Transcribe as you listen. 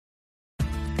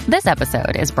This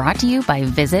episode is brought to you by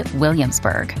Visit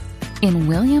Williamsburg. In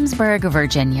Williamsburg,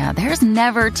 Virginia, there's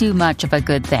never too much of a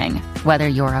good thing. Whether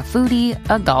you're a foodie,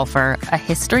 a golfer, a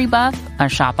history buff, a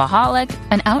shopaholic,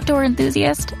 an outdoor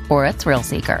enthusiast, or a thrill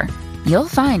seeker, you'll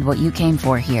find what you came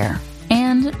for here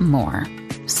and more.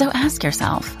 So ask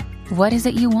yourself, what is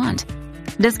it you want?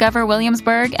 Discover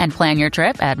Williamsburg and plan your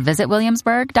trip at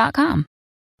visitwilliamsburg.com.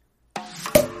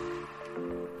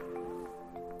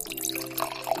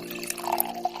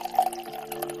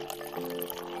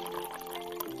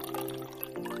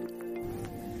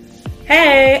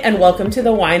 Hey, and welcome to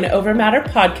the Wine Over Matter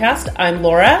podcast. I'm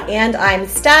Laura. And I'm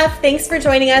Steph. Thanks for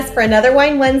joining us for another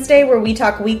Wine Wednesday, where we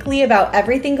talk weekly about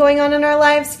everything going on in our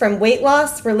lives, from weight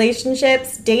loss,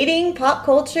 relationships, dating, pop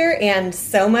culture, and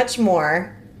so much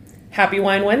more. Happy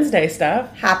Wine Wednesday,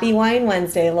 Steph. Happy Wine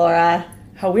Wednesday, Laura.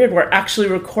 How weird. We're actually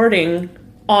recording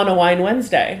on a Wine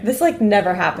Wednesday. This,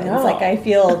 never happens. No. I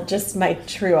feel just my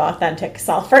true, authentic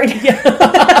self right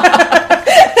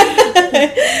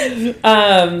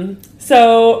now.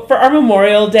 So for our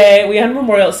Memorial Day, we had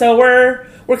Memorial. So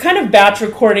we're kind of batch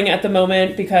recording at the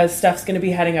moment because Steph's going to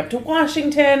be heading up to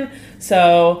Washington.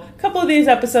 So a couple of these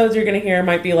episodes you're going to hear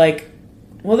might be this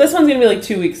one's going to be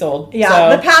 2 weeks old. Yeah,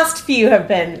 so the past few have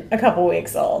been a couple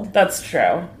weeks old. That's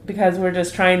true, because we're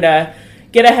just trying to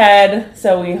get ahead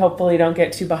so we hopefully don't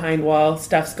get too behind while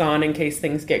Steph's gone, in case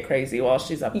things get crazy while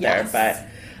she's up there. But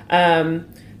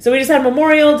so we just had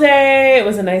Memorial Day. It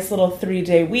was a nice little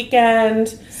 3-day weekend.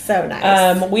 So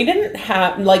nice. We didn't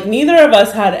have, neither of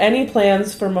us had any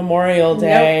plans for Memorial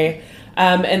Day.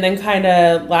 Nope. And then kind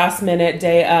of last minute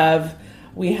day of,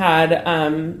 we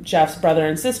had Jeff's brother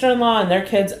and sister-in-law and their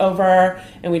kids over,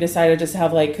 and we decided just to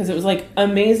have because it was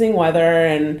amazing weather,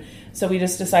 and so we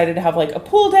just decided to have a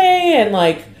pool day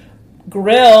and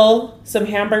grill some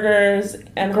hamburgers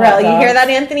and grill. You hear that,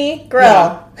 Anthony? Grill.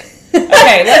 Yeah.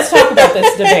 Okay, let's talk about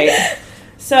this debate.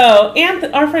 So,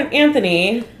 our friend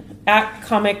Anthony, at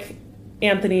Comic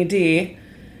Anthony D,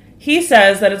 he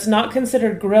says that it's not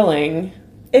considered grilling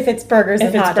if it's burgers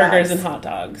and hot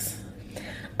dogs.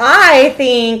 I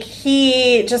think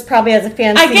he just probably has a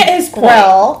fancy I get his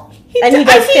grill, and he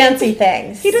does fancy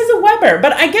things. He does a Weber,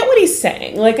 but I get what he's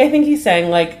saying. I think he's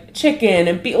saying, chicken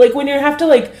and beef. When you have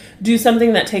to, do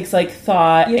something that takes,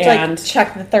 thought you have to,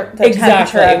 check the temperature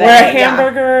exactly. of it. Where a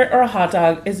hamburger or a hot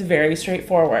dog is very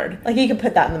straightforward. You could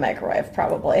put that in the microwave,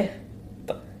 probably.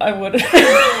 I would.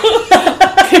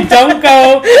 Okay, don't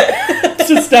go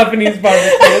to Stephanie's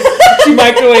barbecue. She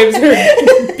microwaves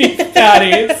her beef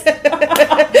patties.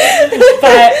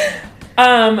 But,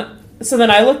 so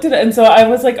then I looked at it, and so I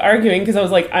was arguing, because I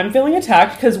was I'm feeling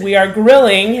attacked because we are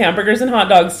grilling hamburgers and hot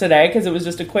dogs today, because it was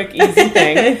just a quick, easy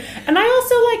thing. And I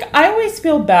also I always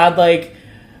feel bad,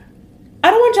 I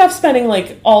don't want Jeff spending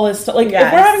all this stuff. If we're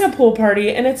having a pool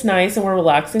party and it's nice and we're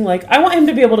relaxing, I want him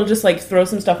to be able to just throw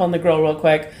some stuff on the grill real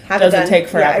quick. Doesn't take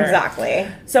forever. Yeah, exactly.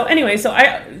 So anyway,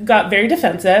 I got very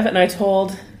defensive, and I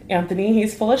told Anthony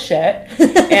he's full of shit.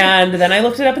 And then I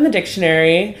looked it up in the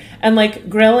dictionary, and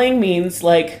grilling means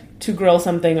to grill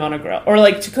something on a grill, or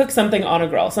to cook something on a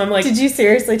grill. So I'm did you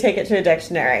seriously take it to a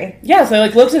dictionary? Yeah, so I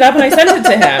looked it up and I sent it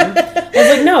to him.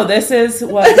 I was no, this is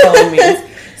what grilling means.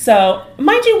 So,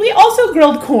 mind you, we also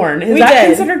grilled corn. Is that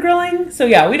considered grilling? So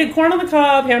yeah, we did corn on the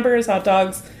cob, hamburgers, hot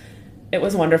dogs. It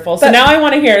was wonderful. So now I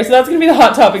want to hear. So that's going to be the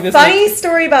hot topic this week. Funny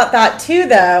story about that too,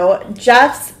 though.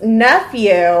 Jeff's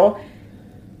nephew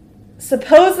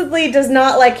supposedly does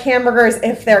not like hamburgers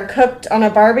if they're cooked on a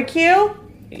barbecue.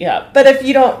 Yeah. But if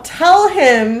you don't tell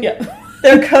him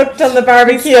they're cooked on the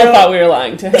barbecue... We still thought we were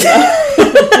lying to him.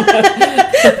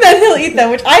 Then he'll eat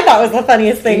them, which I thought was the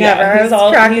funniest thing ever. I was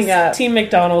cracking up. Team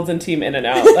McDonald's and Team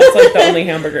In-N-Out. That's the only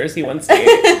hamburgers he wants to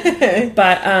eat.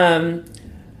 But,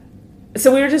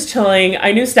 so we were just chilling.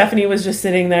 I knew Stephanie was just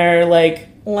sitting there, lounging,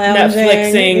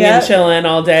 Netflixing and chilling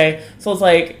all day. So I was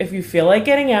if you feel like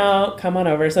getting out, come on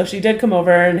over. So she did come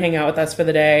over and hang out with us for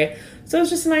the day. So it was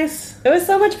just nice. It was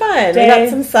so much fun. Day. We got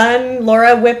some sun.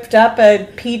 Laura whipped up a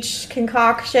peach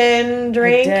concoction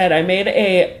drink. I did. I made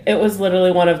it was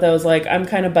literally one of those, I'm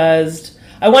kind of buzzed.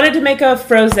 I wanted to make a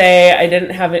frosé. I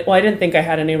didn't have it. Well, I didn't think I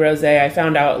had any rosé. I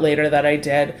found out later that I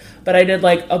did. But I did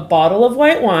a bottle of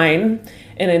white wine,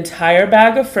 an entire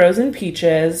bag of frozen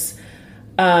peaches,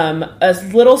 a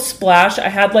little splash. I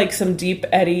had some Deep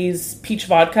Eddy's peach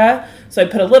vodka, so I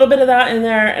put a little bit of that in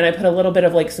there, and I put a little bit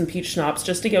of some peach schnapps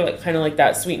just to give it kind of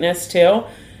that sweetness too,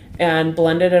 and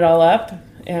blended it all up,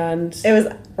 and it was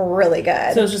really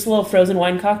good. So it was just a little frozen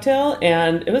wine cocktail,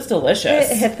 and it was delicious.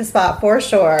 It hit the spot for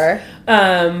sure.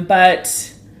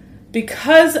 But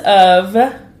because of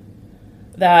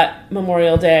that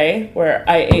Memorial Day where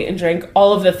I ate and drank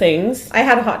all of the things. I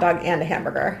had a hot dog and a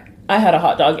hamburger. I had a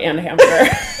hot dog and a hamburger.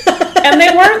 And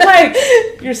they weren't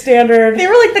like your standard. They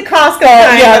were like the Costco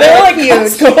kind. Yeah, they were like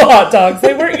huge Costco hot dogs.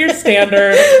 They weren't your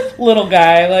standard little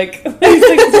guy. Like, these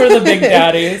things were the big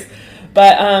daddies.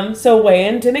 But, so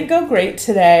weigh-in didn't go great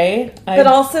today. But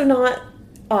also not,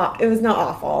 it was not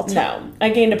awful. No, I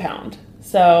gained a pound.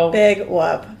 So. Big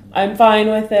whoop. I'm fine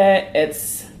with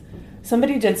it.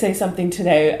 Somebody did say something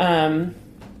today.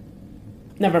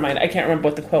 Never mind. I can't remember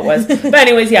what the quote was. But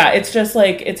anyways, yeah, it's just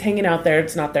like, it's hanging out there.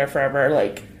 It's not there forever.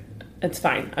 Like, it's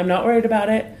fine. I'm not worried about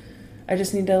it. I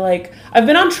just need to, like, I've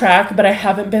been on track, but I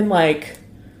haven't been, like,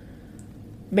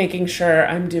 making sure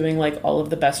I'm doing, like, all of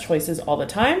the best choices all the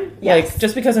time. Yes. Like,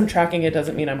 just because I'm tracking it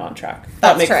doesn't mean I'm on track.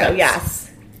 That's makes true, sense.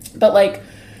 yes. But, like,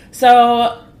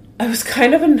 so I was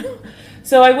kind of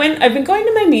So I've been going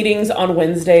to my meetings on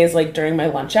Wednesdays, like, during my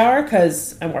lunch hour,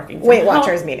 because I'm working from Weight home.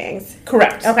 Watchers meetings.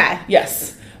 Correct. Okay.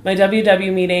 Yes. My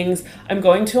WW meetings, I'm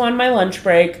going to on my lunch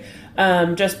break,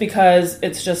 just because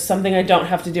it's just something I don't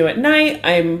have to do at night.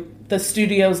 The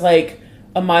studio's, like,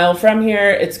 a mile from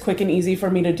here. It's quick and easy for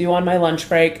me to do on my lunch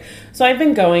break. So I've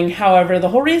been going. However, the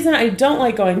whole reason I don't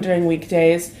like going during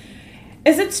weekdays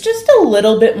is it's just a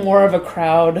little bit more of a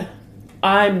crowd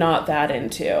I'm not that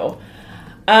into.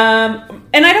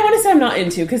 And I don't want to say I'm not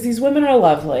into, because these women are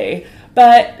lovely,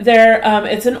 but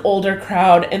it's an older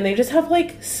crowd, and they just have,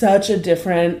 like, such a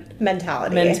different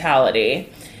mentality.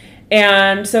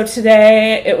 And so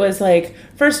today it was like,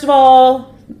 first of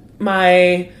all,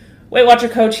 my Weight Watcher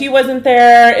coach, he wasn't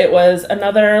there. It was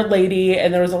another lady,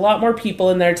 and there was a lot more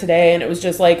people in there today, and it was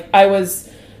just like, I was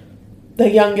the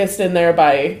youngest in there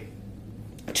by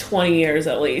 20 years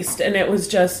at least, and it was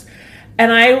just...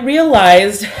 And I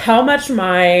realized how much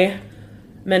my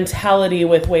mentality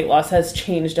with weight loss has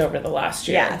changed over the last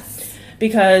year. Yes.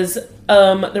 Because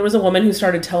there was a woman who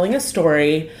started telling a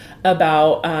story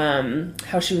about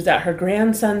how she was at her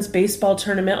grandson's baseball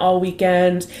tournament all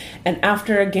weekend. And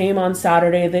after a game on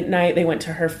Saturday night, they went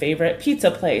to her favorite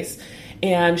pizza place.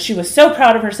 And she was so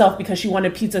proud of herself because she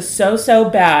wanted pizza so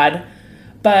bad.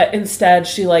 But instead,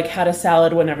 she, like, had a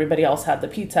salad when everybody else had the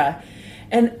pizza.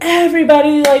 And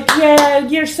everybody, like, yeah,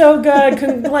 you're so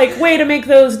good. Like, way to make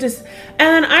those.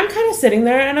 And I'm kind of sitting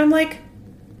there, and I'm like,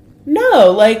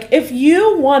 no. Like, if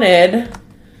you wanted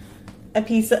a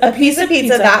piece of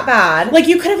pizza that bad, like,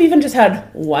 you could have even just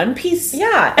had one piece.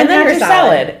 Yeah, and then your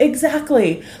salad.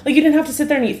 Exactly. Like, you didn't have to sit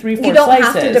there and eat 3-4 slices. You don't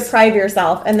have to deprive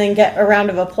yourself and then get a round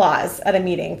of applause at a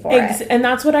meeting for it. And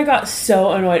that's what I got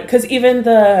so annoyed, because even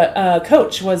the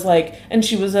coach was like, and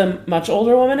she was a much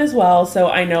older woman as well, so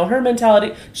I know her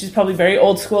mentality. She's probably very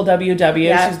old school WW.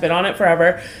 Yeah. She's been on it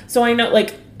forever. So I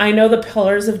know the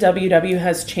pillars of WW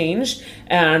has changed,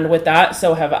 and with that,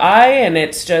 so have I, and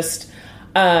it's just,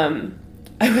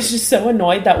 I was just so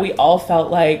annoyed that we all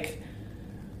felt like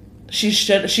she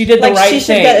did the right thing. She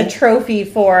should get a trophy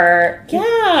for...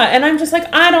 Yeah, and I'm just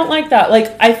like, I don't like that.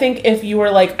 Like, I think if you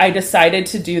were like, I decided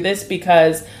to do this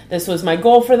because this was my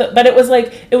goal but it was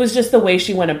like, it was just the way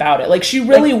she went about it. Like, she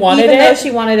really wanted it. Even though she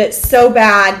wanted it so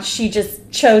bad, she just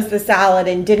chose the salad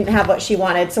and didn't have what she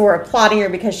wanted. So we're applauding her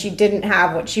because she didn't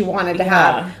have what she wanted to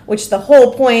have, which the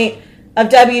whole point of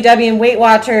WW and Weight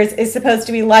Watchers is supposed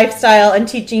to be lifestyle and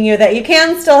teaching you that you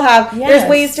can still have, there's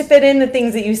ways to fit in the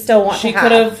things that you still want to have. She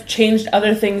could have changed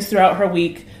other things throughout her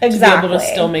week to be able to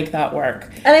still make that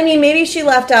work. And I mean, maybe she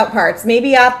left out parts.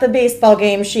 Maybe at the baseball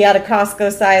game, she had a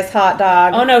Costco-sized hot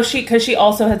dog. Oh, no, because she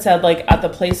also had said, like, at the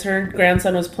place her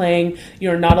grandson was playing,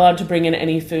 you're not allowed to bring in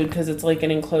any food because it's, like,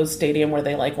 an enclosed stadium where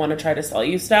they, like, want to try to sell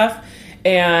you stuff.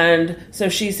 And so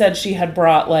she said she had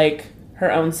brought, like,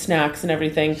 her own snacks and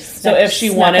everything. So if she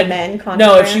wanted,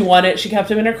 she kept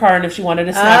them in her car, and if she wanted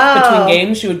a snack between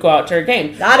games, she would go out to her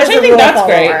game. I think that's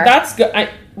great. That's good.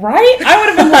 Right? I would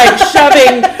have been like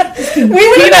shoving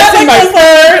peanuts in my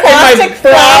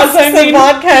bras. I mean,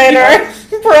 vodka in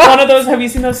her bra. One of those. Have you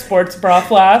seen those sports bra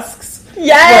flasks?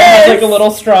 Yes. Where it has like a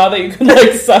little straw that you can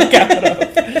like suck out of.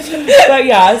 But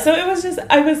yeah, so it was just,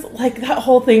 I was like, that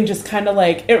whole thing just kind of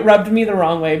like, it rubbed me the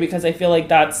wrong way, because I feel like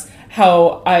that's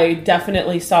how I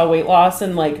definitely saw weight loss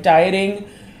and like dieting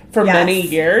for many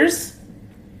years.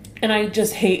 And I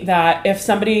just hate that if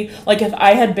somebody, like if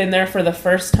I had been there for the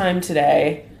first time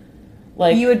today,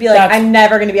 like you would be like, I'm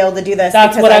never going to be able to do this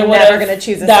because I'm never going to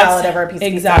choose a salad over a piece of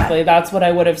pizza. Exactly. That's what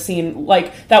I would have seen.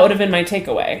 Like that would have been my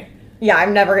takeaway. Yeah,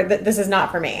 this is not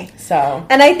for me. So.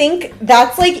 And I think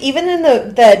that's like, even in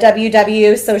the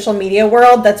WW social media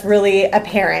world, that's really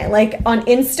apparent. Like on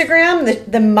Instagram,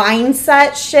 the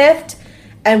mindset shift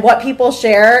and what people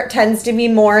share tends to be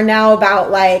more now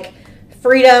about like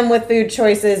freedom with food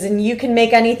choices and you can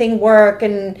make anything work.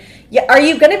 And are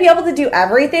you going to be able to do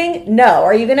everything? No.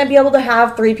 Are you going to be able to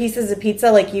have 3 pieces of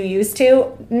pizza like you used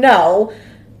to? No.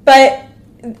 But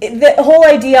the whole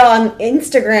idea on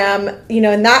Instagram,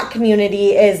 in that community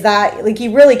is that like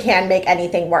you really can make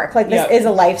anything work. Like this is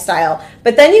a lifestyle.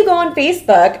 But then you go on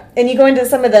Facebook and you go into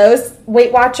some of those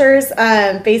Weight Watchers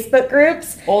Facebook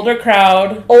groups. Older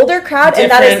crowd. And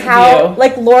that is how,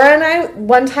 like Laura and I,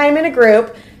 one time in a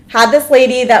group, had this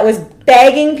lady that was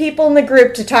begging people in the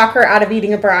group to talk her out of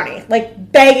eating a brownie.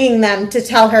 Like begging them to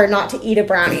tell her not to eat a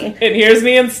brownie. And here's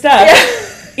me instead. Yeah.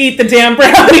 Eat the damn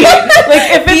brownie. Like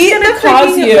if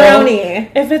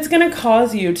it's gonna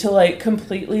cause you to like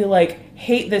completely like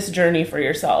hate this journey for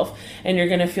yourself and you're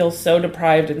gonna feel so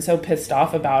deprived and so pissed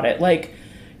off about it, like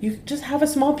you just have a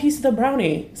small piece of the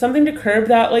brownie, something to curb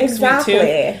that like sweet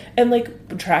tooth, and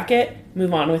like track it,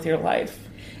 move on with your life.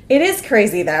 It is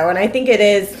crazy though, and I think it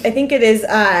is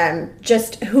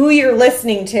just who you're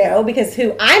listening to, because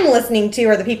who I'm listening to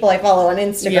are the people I follow on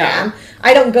Instagram. Yeah.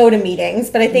 I don't go to meetings,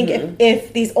 but I think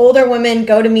if these older women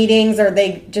go to meetings or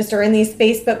they just are in these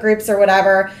Facebook groups or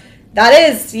whatever, that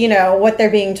is, what they're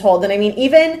being told. And I mean,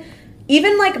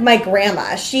 even like my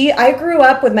grandma, I grew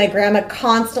up with my grandma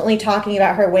constantly talking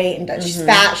about her weight and that she's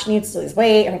fat, she needs to lose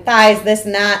weight, her thighs, this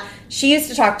and that. She used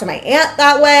to talk to my aunt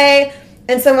that way.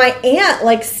 And so my aunt,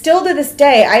 like, still to this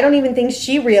day, I don't even think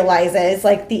she realizes,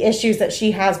 like, the issues that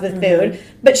she has with food.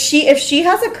 But if she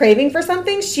has a craving for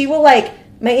something, she will, like,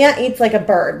 my aunt eats like a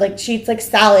bird. Like, she eats, like,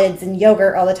 salads and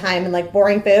yogurt all the time and, like,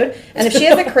 boring food. And if she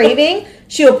has a craving,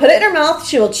 she will put it in her mouth,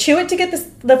 she will chew it to get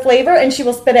the flavor, and she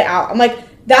will spit it out. I'm like,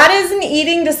 that is an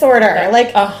eating disorder.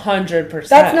 Like 100%.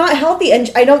 That's not healthy. And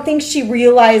I don't think she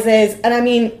realizes, and I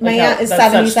mean, my aunt is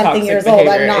 70-something years old.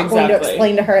 I'm not going to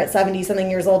explain to her at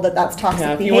 70-something years old that that's toxic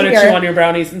behavior. If you want to chew on your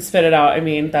brownies and spit it out, I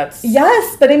mean, that's...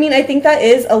 Yes, but I mean, I think that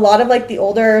is a lot of like the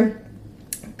older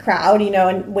crowd,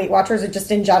 and Weight Watchers are just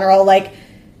in general, like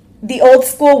the old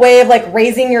school way of like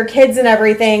raising your kids and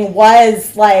everything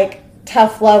was like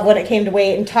tough love when it came to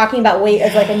weight and talking about weight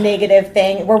as like a negative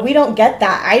thing, where we don't get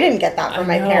that. I didn't get that from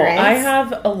my parents. I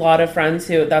have a lot of friends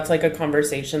who that's like a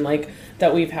conversation like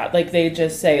that we've had. Like they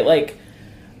just say like,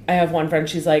 I have one friend,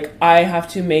 she's like, I have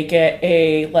to make it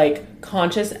a like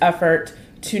conscious effort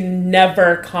to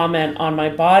never comment on my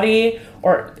body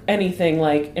or anything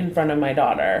like in front of my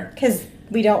daughter. Because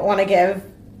we don't want to give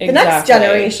the next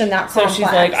generation that complex. So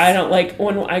she's like, I don't like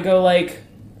when I go like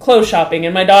clothes shopping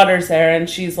and my daughter's there and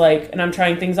she's like, and I'm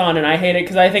trying things on and I hate it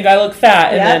because I think I look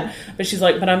fat. And then, but she's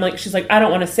like, she's like, I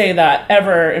don't want to say that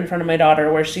ever in front of my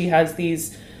daughter, where she has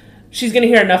these, she's going to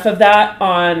hear enough of that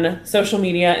on social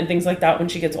media and things like that when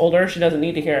she gets older. She doesn't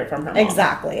need to hear it from her mom.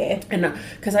 Exactly. And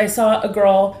because I saw a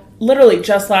girl literally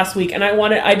just last week and I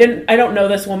don't know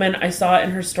this woman. I saw it in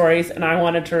her stories and I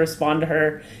wanted to respond to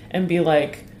her and be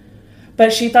like,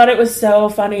 but she thought it was so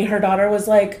funny. Her daughter was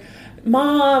like,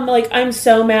 Mom, like, I'm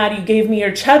so mad you gave me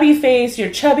your chubby face, your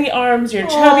chubby arms, your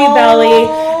chubby belly,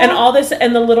 and all this,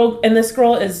 and this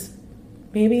girl is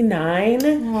maybe 9,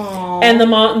 Aww. And the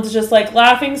mom's just, like,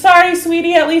 laughing, sorry,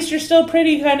 sweetie, at least you're still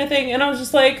pretty, kind of thing, and I was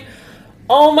just like,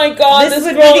 oh my god, this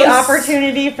would girl be the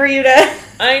opportunity for you to...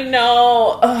 I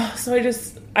know, so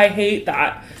I hate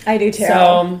that. I do too.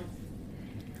 So,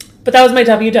 but that was my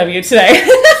WW today.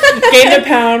 Gained a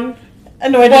pound,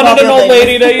 wanted an old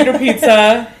lady to eat her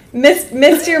pizza.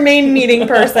 Missed your main meeting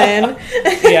person.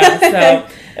 Yeah, so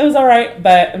it was all right,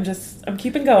 but I'm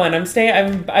keeping going.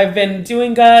 I've been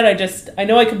doing good. I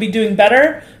know I could be doing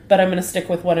better, but I'm going to stick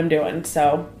with what I'm doing.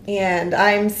 So, and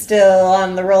I'm still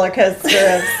on the roller coaster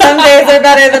of some days are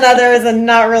better than others and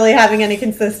not really having any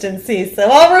consistency. So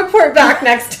I'll report back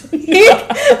next week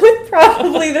with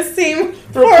probably the same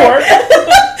report.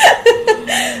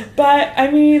 But I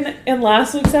mean, in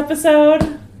last week's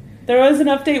episode, there was an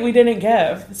update we didn't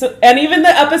give. So, and even the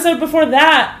episode before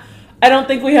that, I don't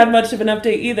think we had much of an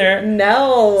update either.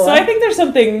 No. So I think there's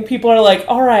something people are like,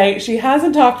 all right, she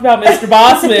hasn't talked about Mr.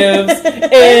 Boss Moves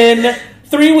in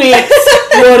 3 weeks.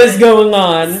 What is going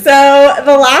on? So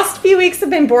the last few weeks have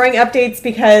been boring updates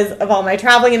because of all my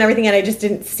traveling and everything, and I just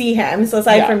didn't see him. So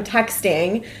aside from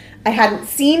texting, I hadn't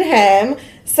seen him.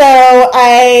 So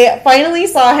I finally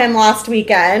saw him last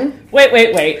weekend.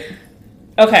 Wait.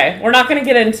 Okay, we're not going to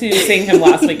get into seeing him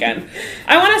last weekend.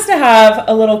 I want us to have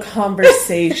a little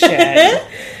conversation.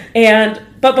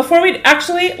 But before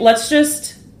let's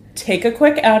just take a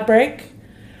quick ad break.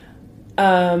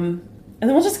 And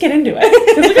then we'll just get into it.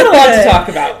 Because we got a lot to talk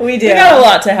about. We do. We got a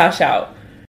lot to hash out.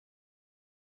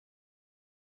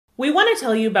 We want to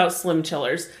tell you about Slim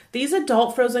Chillers. These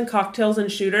adult frozen cocktails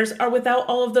and shooters are without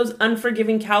all of those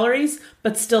unforgiving calories,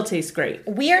 but still taste great.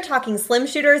 We are talking Slim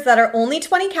Shooters that are only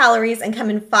 20 calories and come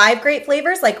in 5 great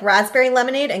flavors like raspberry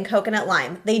lemonade and coconut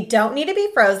lime. They don't need to be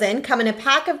frozen, come in a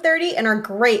pack of 30, and are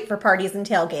great for parties and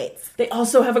tailgates. They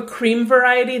also have a cream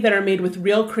variety that are made with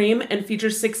real cream and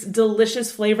feature 6 delicious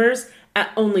flavors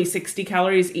at only 60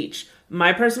 calories each.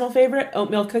 My personal favorite,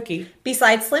 oatmeal cookie.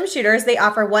 Besides Slim Shooters, they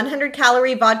offer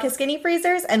 100-calorie vodka skinny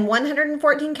freezers and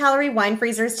 114-calorie wine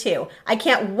freezers too. I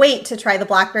can't wait to try the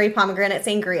blackberry pomegranate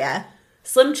sangria.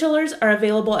 Slim Chillers are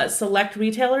available at select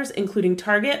retailers including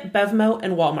Target, Bevmo,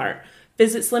 and Walmart.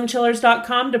 Visit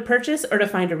slimchillers.com to purchase or to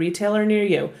find a retailer near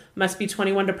you. Must be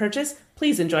 21 to purchase.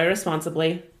 Please enjoy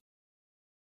responsibly.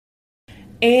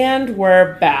 And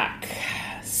we're back.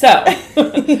 So,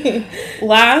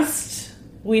 last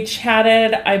we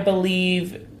chatted, I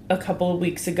believe, a couple of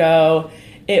weeks ago.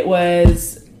 It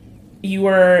was, you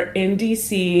were in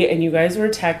DC and you guys were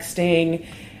texting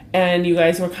and you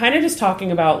guys were kind of just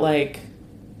talking about like...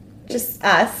 Just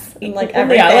us and like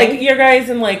everything. Yeah, like your guys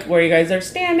and like where you guys are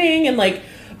standing and like...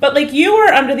 But like you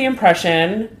were under the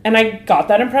impression, and I got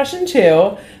that impression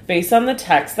too, based on the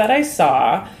text that I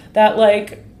saw, that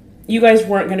like you guys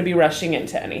weren't going to be rushing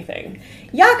into anything.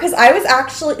 Yeah, because I was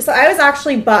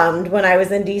actually bummed when I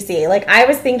was in DC. Like, I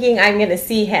was thinking I'm going to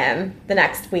see him the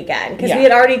next weekend. Because we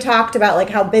had already talked about, like,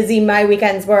 how busy my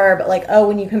weekends were. But, like, oh,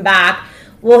 when you come back.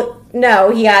 Well, no,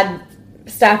 he had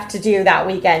stuff to do that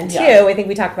weekend, too. Yeah. I think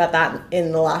we talked about that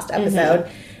in the last episode.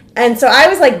 Mm-hmm. And so I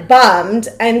was, like, bummed.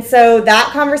 And so that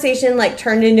conversation, like,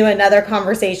 turned into another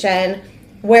conversation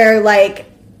where, like,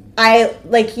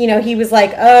 he was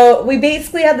like, oh, we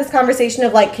basically had this conversation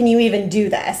of, like, can you even do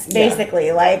this? Basically,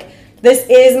 yeah. Like, this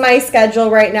is my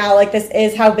schedule right now. Like, this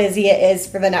is how busy it is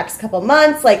for the next couple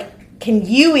months. Like, can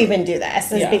you even do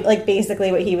this? Is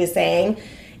basically what he was saying.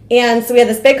 And so we had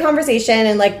this big conversation,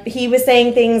 and, like, he was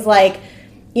saying things like,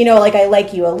 you know, like, I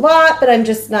like you a lot, but I'm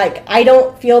just, like, I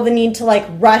don't feel the need to, like,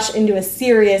 rush into a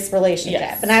serious relationship.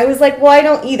 Yes. And I was like, well, I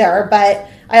don't either, but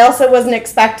I also wasn't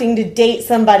expecting to date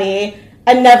somebody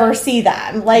and never see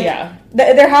them. Like,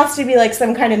 there has to be, like,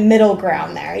 some kind of middle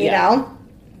ground there, you know?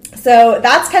 So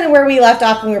that's kind of where we left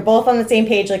off, and we were both on the same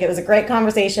page. Like, it was a great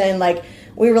conversation. Like,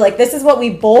 we were like, this is what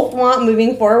we both want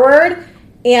moving forward,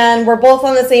 and we're both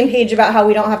on the same page about how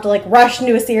we don't have to, like, rush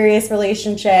into a serious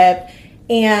relationship.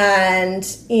 And,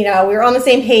 you know, we were on the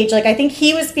same page. Like, I think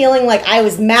he was feeling like I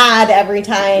was mad every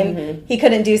time he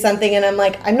couldn't do something. And I'm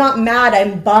like, I'm not mad.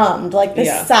 I'm bummed. Like,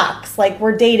 this sucks. Like,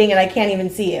 we're dating and I can't even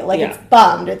see you. Like, it's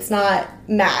bummed. It's not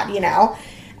mad, you know?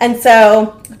 And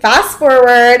so, fast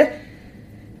forward,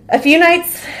 a few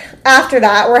nights after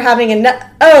that, we're having you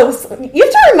have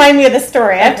to remind me of the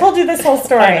story. I've told you this whole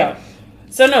story. I know.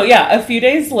 So, no, a few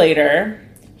days later,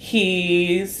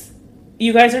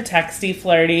 you guys are texty,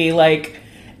 flirty, like,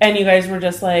 and you guys were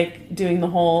just, like, doing the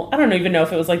whole, I don't even know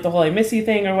if it was, like, the whole I miss you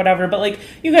thing or whatever, but, like,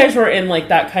 you guys were in, like,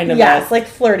 that kind of like,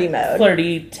 flirty mode.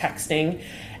 Flirty texting.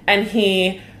 And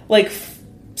he, like,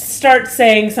 starts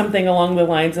saying something along the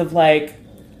lines of, like,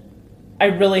 I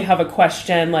really have a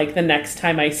question, like, the next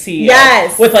time I see you.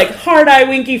 Yes! With, like, hard eye,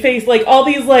 winky face, like, all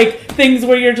these, like, things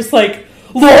where you're just, like,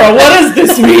 Laura, what does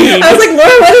this mean? I was like,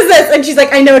 Laura, what is this? And she's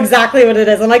like, I know exactly what it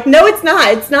is. I'm like, no, it's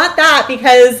not. It's not that,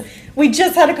 because we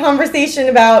just had a conversation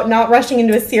about not rushing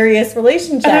into a serious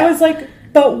relationship. And I was like,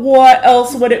 but what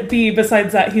else would it be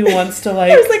besides that he wants to,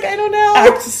 like... I was like, I don't know.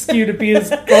 Ask you to be his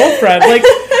girlfriend. Like,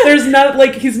 there's not,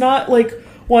 like, he's not, like,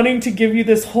 wanting to give you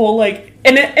this whole, like...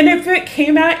 And if it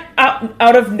came out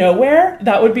of nowhere,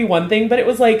 that would be one thing, but it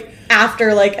was, like...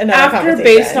 After, like, another conversation.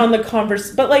 Based on the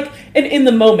conversation. But, like, in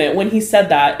the moment when he said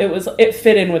that, it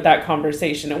fit in with that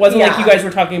conversation. It wasn't like you guys were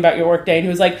talking about your work day and he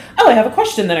was like, oh, I have a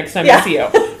question the next time I see you.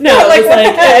 No,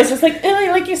 it was just like, oh,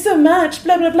 I like you so much,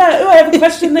 blah, blah, blah. Oh, I have a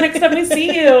question the next time I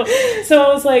see you. So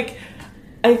I was like,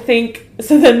 I think...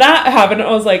 So then that happened. I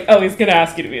was like, oh, he's going to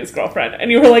ask you to be his girlfriend. And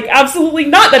you were like, absolutely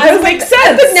not. That doesn't make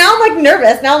sense. But now I'm, like,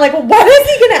 nervous. Now I'm like, well, what is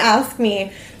he going to ask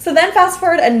me? So then fast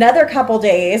forward another couple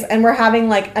days, and we're having,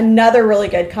 like, another really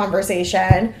good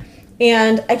conversation.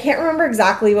 And I can't remember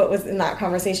exactly what was in that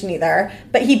conversation either.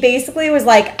 But he basically was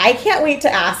like, I can't wait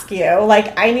to ask you.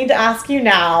 Like, I need to ask you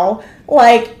now.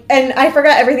 Like, and I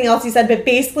forgot everything else he said, but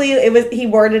basically he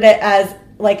worded it as,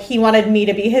 like, he wanted me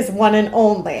to be his one and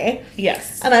only.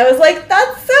 Yes. And I was like,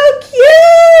 that's so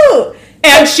cute!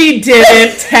 And she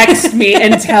didn't text me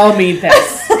and tell me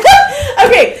this.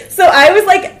 Okay, so I was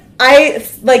like... I,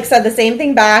 like, said the same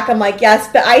thing back. I'm like, yes,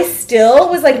 but I still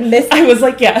was, like, I was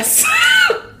like, yes.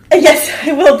 Yes,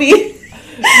 I will be.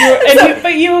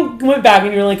 But you went back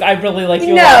and you were like, I really like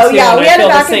you. No, yeah, we had a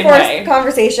back and forth way.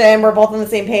 conversation. We're both on the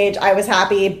same page. I was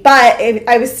happy, but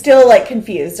I was still like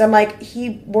confused. I'm like,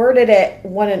 he worded it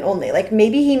one and only. Like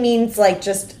maybe he means like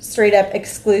just straight up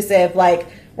exclusive, like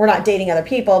we're not dating other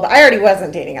people. But I already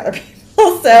wasn't dating other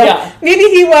people, so maybe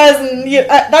he was. And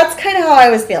that's kind of how I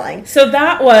was feeling. So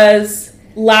that was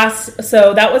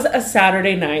a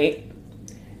Saturday night,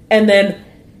 and then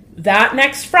that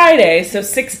next Friday, so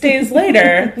 6 days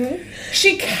later,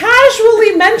 she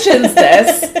casually mentions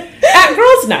this at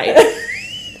girls' night.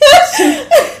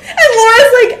 And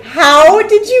Laura's like, how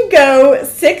did you go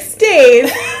 6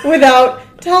 days without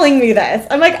telling me this?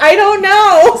 I'm like, I don't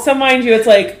know. So mind you, it's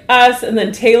like us, and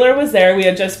then Taylor was there. We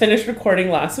had just finished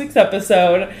recording last week's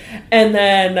episode. And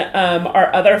then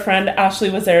our other friend,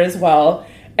 Ashley, was there as well.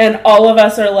 And all of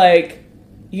us are like,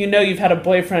 you know you've had a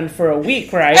boyfriend for a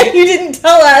week, right? And you didn't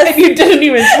tell us. And you didn't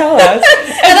even tell us.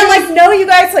 And I'm like, no, you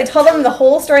guys. So I tell them the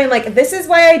whole story. I'm like, this is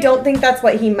why I don't think that's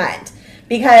what he meant.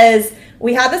 Because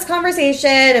we had this conversation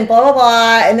and blah, blah,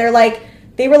 blah. And they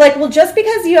were like, well, just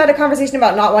because you had a conversation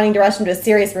about not wanting to rush into a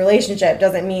serious relationship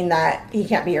doesn't mean that he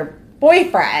can't be your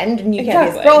boyfriend and you can't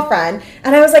be his girlfriend.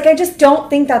 And I was like, I just don't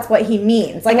think that's what he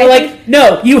means. Like,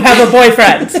 no, you have a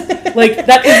boyfriend. Like,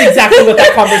 that is exactly what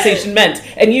that conversation meant.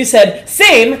 And you said,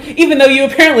 same, even though you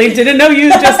apparently didn't know you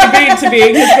just agreed to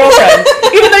being his girlfriend.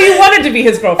 Even though you wanted to be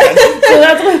his girlfriend. So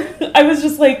that's what, I was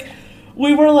just like,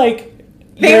 we were like,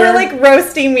 they were like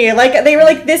roasting me. Like, they were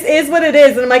like, this is what it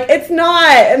is. And I'm like, it's not.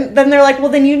 And then they're like, well,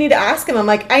 then you need to ask him. I'm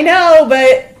like, I know,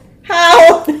 but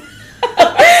how?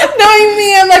 Knowing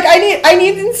me, I'm like, I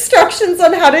need instructions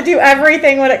on how to do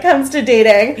everything when it comes to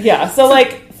dating. Yeah, so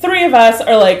like 3 of us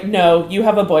are like, no, you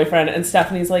have a boyfriend, and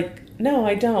Stephanie's like, no,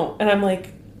 I don't. And I'm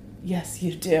like, yes,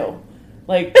 you do.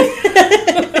 Like this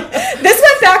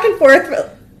went back and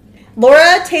forth.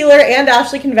 Laura, Taylor, and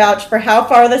Ashley can vouch for how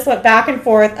far this went back and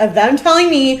forth of them telling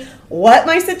me what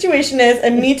my situation is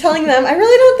and me telling them, I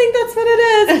really don't think that's what it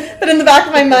is. But in the back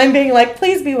of my mind being like,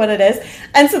 please be what it is.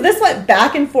 And so this went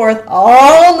back and forth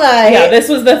all night. Yeah, this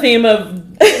was the theme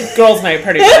of girls' night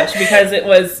pretty much because it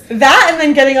was... That and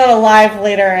then getting on a live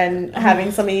later and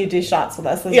having some of you do shots with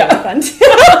us was really fun too.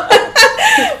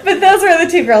 But those were the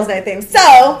 2 girls' night themes.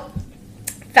 So,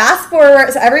 fast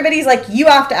forward. So everybody's like, you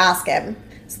have to ask him.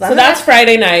 So that's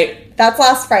Friday night. That's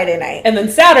last Friday night. And then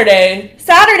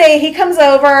Saturday, he comes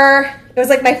over. It was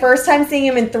like my first time seeing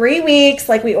him in 3 weeks.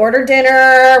 Like, we ordered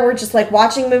dinner. We're just like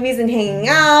watching movies and hanging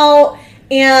out.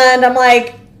 And I'm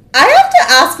like, I have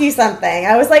to ask you something.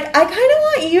 I was like, I kind of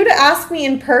want you to ask me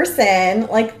in person,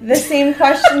 like the same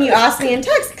question you asked me in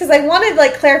text. Because I wanted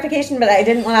like clarification, but I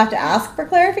didn't want to have to ask for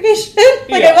clarification.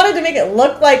 I wanted to make it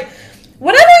look like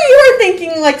whatever you were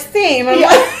thinking, like same. I'm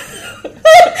like... I'm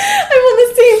on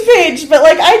the same page, but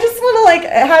like I just want to like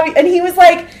have. And he was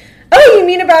like, "Oh, you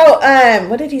mean about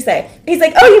what did he say?" He's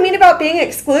like, "Oh, you mean about being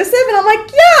exclusive?" And I'm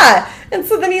like, "Yeah." And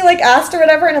so then he like asked or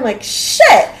whatever, and I'm like,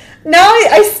 "Shit." Now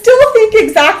I still think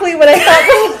exactly what I thought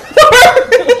before.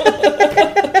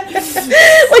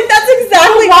 Like that's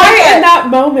exactly why in that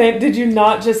moment did you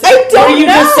not just? I don't know. Were you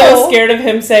just so scared of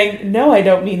him saying, "No, I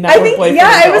don't mean that"? I think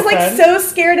I was like so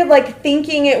scared of like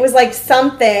thinking it was like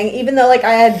something, even though like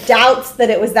I had doubts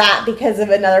that it was that because of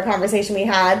another conversation we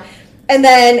had. And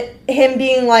then him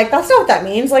being like, that's not what that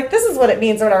means. Like, this is what it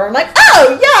means or whatever. I'm like,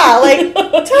 oh, yeah, like,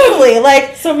 totally.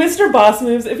 Like, so Mr. Boss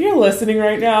Moves, if you're listening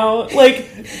right now, like,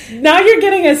 now you're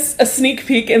getting a sneak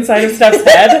peek inside of Steph's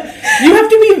head. You have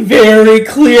to be very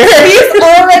clear. He's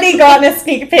already gotten a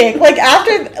sneak peek. Like,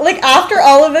 after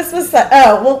all of this was said,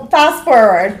 fast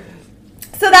forward.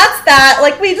 So that's that.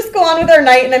 Like, we just go on with our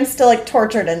night, and I'm still, like,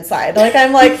 tortured inside. Like,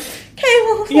 I'm like... Okay,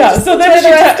 well, yeah. So then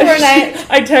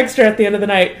I text her at the end of the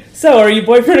night. So, are you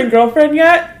boyfriend and girlfriend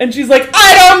yet? And she's like,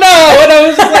 I don't know. And I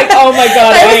was just like, oh my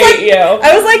god, I hate you.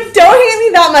 I was like, don't hate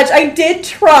me that much. I did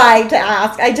try to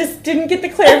ask. I just didn't get the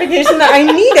clarification that I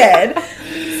needed.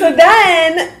 So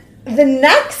then the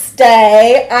next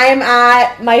day, I'm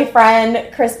at my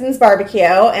friend Kristen's barbecue,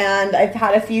 and I've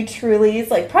had a few Trulies,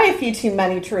 like probably a few too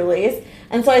many Trulies,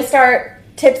 and so I start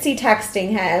tipsy texting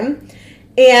him.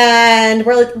 And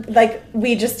we're like,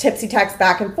 we just tipsy text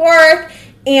back and forth.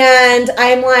 And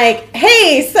I'm like,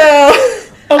 hey, so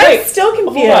I'm still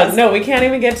confused. Hold on. No, we can't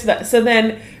even get to that. So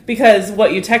then, because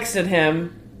what you texted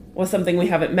him was something we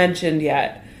haven't mentioned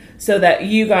yet, so that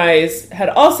you guys had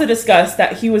also discussed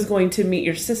that he was going to meet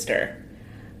your sister.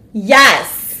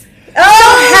 Yes.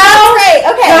 Oh, that's right.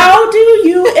 Okay. How do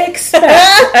you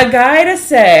expect a guy to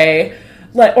say...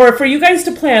 Like, or for you guys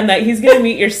to plan that he's going to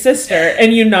meet your sister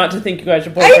and you not to think you guys are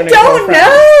boyfriend and girlfriend? I don't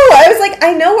know. I was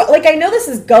like, I know this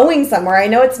is going somewhere. I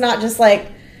know it's not just like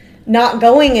not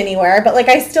going anywhere, but like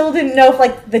I still didn't know if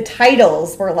like the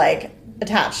titles were like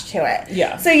attached to it.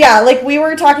 Yeah. So yeah, like we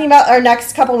were talking about our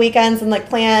next couple weekends and like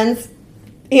plans,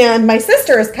 and my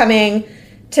sister is coming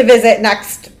to visit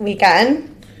next weekend.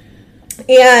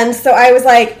 And so I was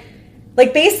like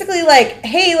basically like,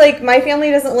 hey, like my family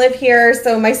doesn't live here,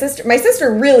 so my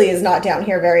sister really is not down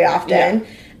here very often. Yeah.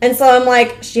 And so I'm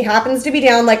like, she happens to be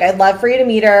down, like I'd love for you to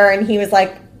meet her. And he was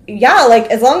like, yeah, like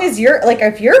as long as you're like,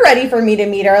 if you're ready for me to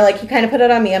meet her, like he kind of put it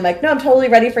on me. I'm like, no, I'm totally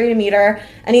ready for you to meet her.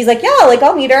 And he's like, yeah, like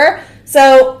I'll meet her.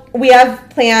 So we have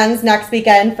plans next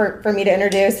weekend for me to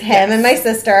introduce him and my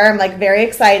sister. I'm like very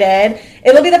excited.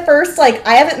 It'll be the first, like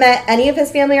I haven't met any of his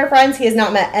family or friends. He has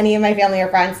not met any of my family or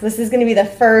friends. This is going to be the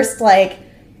first like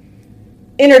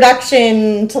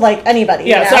introduction to like anybody.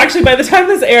 Yeah, you know? so actually by the time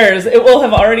this airs, it will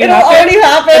have already happened. It'll already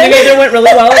happened. And it either went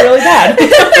really well or really bad.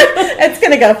 It's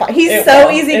going to go fine. He's so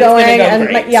easygoing.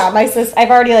 And my sister, I've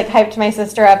already like hyped my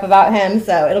sister up about him,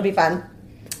 so it'll be fun.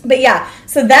 But yeah,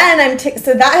 so then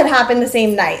so that had happened the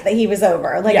same night that he was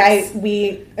over. Like yes.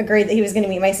 We agreed that he was going to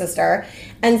meet my sister,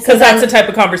 and so that's the type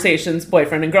of conversations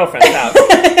boyfriend and girlfriends have.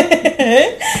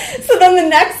 So then the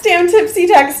next day I'm tipsy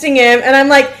texting him, and I'm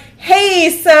like,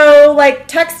 hey, so like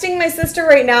texting my sister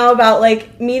right now about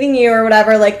like meeting you or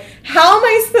whatever. Like, how am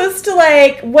I supposed to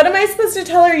what am I supposed to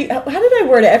tell her? How did I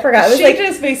word it? I forgot. It was she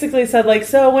just basically said like,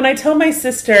 so when I tell my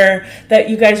sister that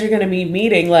you guys are going to be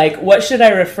meeting, like, what should I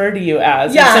refer to you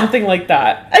as? Yeah. Or something like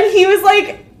that. And he was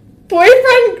like,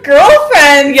 boyfriend,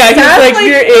 girlfriend. Yeah, he's like,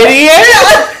 you're idiot.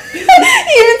 Yeah. He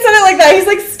even said it like that. He's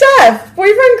like, Steph,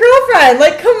 boyfriend, girlfriend.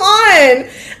 Like, come on.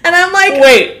 And I'm like,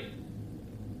 wait.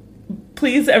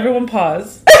 Please, everyone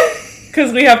pause.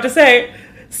 Because we have to say,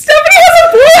 Stephanie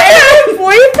has a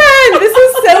boyfriend! This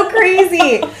is so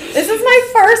crazy. This is my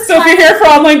first time. So if you're here for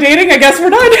online dating, I guess we're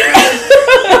done.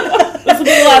 This will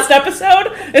be the last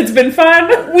episode. It's been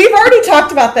fun. We've already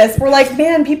talked about this. We're like,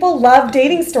 man, people love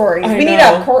dating stories. We need to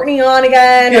have Courtney on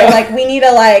again. Yeah. Or like, we need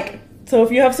to So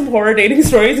if you have some horror dating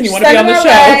stories and you want to be on the show,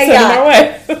 send them our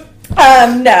way.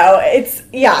 No,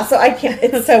 so I can't,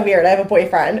 it's so weird. I have a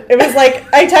boyfriend. It was like,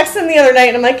 I texted him the other night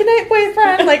and I'm like, good night,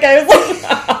 boyfriend. Like, I was like,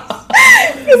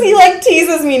 because he like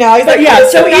teases me now. He's like, yeah,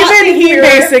 so even he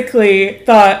basically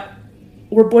thought,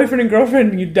 we're boyfriend and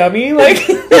girlfriend, you dummy. Like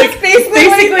basically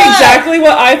exactly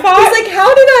what I thought. He's like,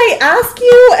 how did I ask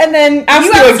you? And then ask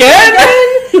you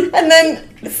again? And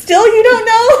then still you don't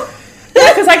know?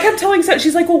 Yeah, because I kept telling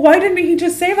she's like, well, why didn't he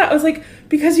just say that? I was like,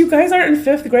 because you guys aren't in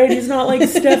 5th grade. He's not like,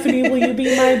 Stephanie, will you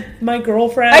be my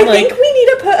girlfriend? I think we need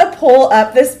to put a poll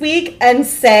up this week and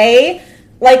say,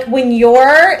 like, when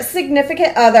your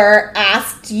significant other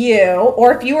asked you,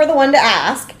 or if you were the one to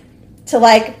ask, to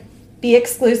like be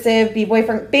exclusive, be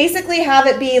boyfriend, basically have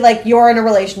it be like you're in a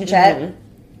relationship.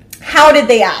 Mm-hmm. How did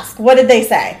they ask? What did they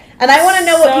say? And I want to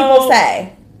know what people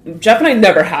say. Jeff and I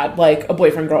never had like a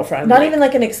boyfriend girlfriend. Not even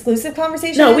like an exclusive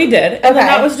conversation. No, we did. And then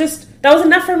that was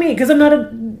enough for me because I'm not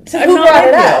a. So who brought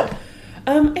it up?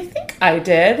 I think I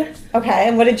did. Okay,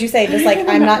 and what did you say? Just like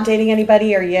I'm not dating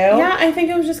anybody, or you? Yeah, I think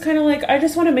it was just kind of like I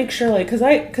just want to make sure, like,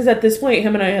 because at this point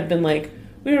him and I had been like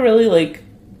we were really like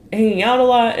hanging out a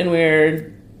lot,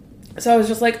 and so I was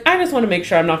just like I just want to make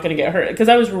sure I'm not going to get hurt because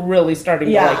I was really starting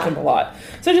to like him a lot.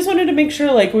 So I just wanted to make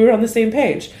sure like we were on the same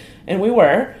page, and we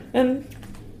were, and.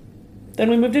 Then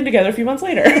we moved in together a few months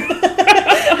later.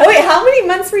 Oh, wait, how many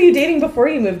months were you dating before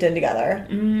you moved in together?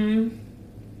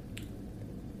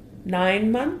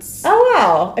 9 months. Oh,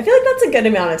 wow. I feel like that's a good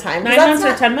amount of time. 9 months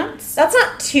or 10 months? That's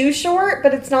not too short,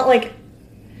 but it's not like...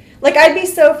 Like, I'd be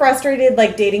so frustrated,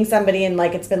 like, dating somebody and,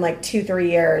 like, it's been, like, 2-3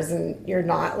 years and you're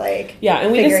not, like... Yeah,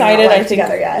 and we decided, I think,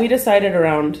 we decided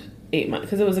around 8 months,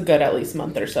 because it was a good at least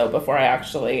month or so before I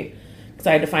actually... Because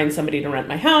I had to find somebody to rent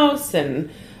my house and...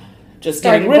 Just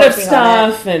getting rid of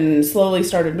stuff and slowly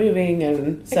started moving,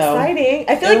 and so exciting.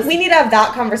 I feel like we need to have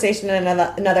that conversation in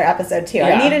another episode too. Yeah.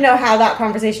 I need to know how that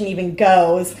conversation even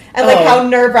goes and like how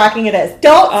nerve-wracking it is.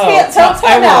 Don't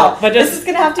tell now. But this is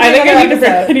gonna have to be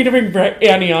I need to bring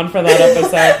Annie on for that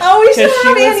episode. Oh, we should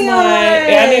have Annie on.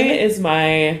 Annie is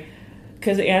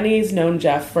because Annie's known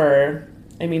Jeff for.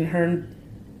 I mean, her and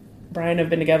Brian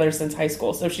have been together since high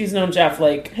school, so she's known Jeff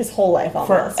like his whole life,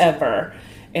 almost forever.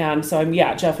 And so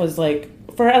Jeff was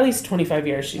like, for at least 25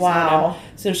 years she's known him.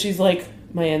 So she's like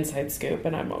my inside scoop,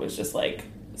 and I'm always just like,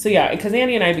 so yeah, because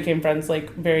Annie and I became friends like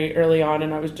very early on,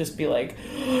 and I would just be like,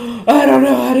 I don't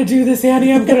know how to do this,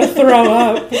 Annie, I'm gonna throw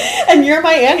up. And you're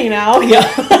my Annie now. Yeah.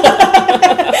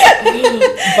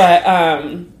 But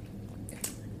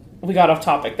we got off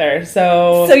topic there.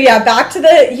 So yeah, back to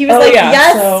he was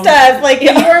Steph, like, you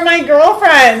are my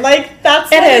girlfriend. Like,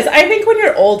 that's it is. I think when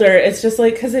you're older, it's just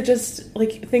like, because it just,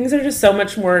 like, things are just so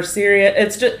much more serious.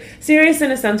 It's just serious in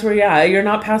a sense where, you're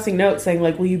not passing notes saying,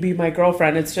 like, will you be my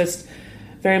girlfriend? It's just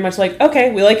very much like,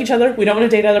 okay, we like each other. We don't want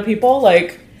to date other people.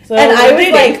 Like, so and I was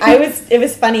dating. It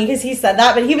was funny because he said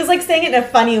that, but he was, like, saying it in a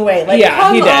funny way. Like,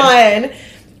 come on.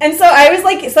 And so I was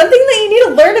like, something that you need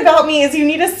to learn about me is you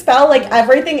need to spell, like,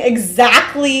 everything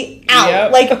exactly out.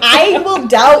 Yep. Like, I will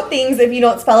doubt things if you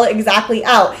don't spell it exactly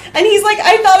out. And he's like,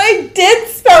 I thought I did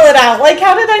spell it out. Like,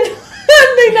 how did I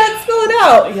not spell it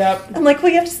out? Yep. I'm like,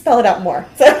 well, you have to spell it out more.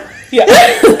 So. Yeah.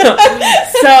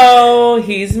 So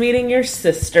he's meeting your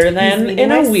sister then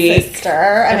in a week.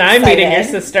 And I'm meeting your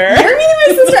sister. You're meeting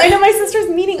my sister. I know my sister's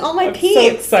meeting all my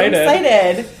peeps. So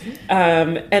excited.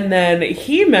 I'm excited. And then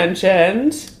he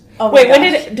mentioned... Oh wait,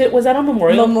 when was that on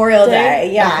Memorial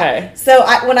Day? Yeah. Okay. So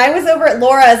when I was over at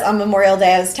Laura's on Memorial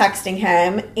Day, I was texting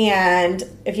him, and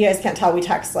if you guys can't tell, we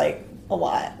text, like, a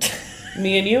lot.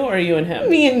 Me and you, or you and him?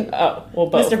 Me and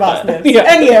both, Mr. Boss Moves. Yeah.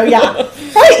 And you, yeah.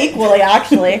 Probably equally,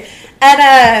 actually.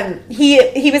 And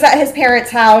he was at his parents'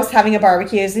 house having a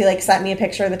barbecue, so he, like, sent me a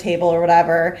picture of the table or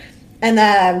whatever. And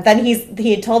then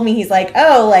he had told me, he's like,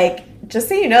 oh, like, just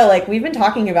so you know, like, we've been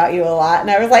talking about you a lot.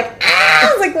 And I was like,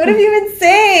 what have you been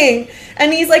saying?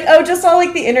 And he's like, oh, just all,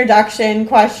 like, the introduction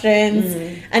questions.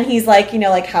 Mm-hmm. And he's like, you know,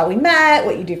 like, how we met,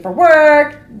 what you do for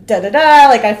work, da-da-da.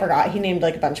 Like, I forgot. He named,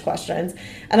 like, a bunch of questions.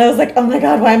 And I was like, oh, my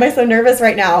God, why am I so nervous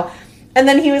right now? And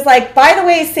then he was like, by the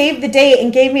way, save the date,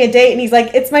 and gave me a date. And he's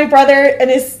like, it's my brother and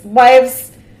his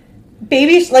wife's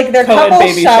baby, like, their couple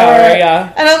baby shower.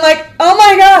 Yeah. And I'm like, oh,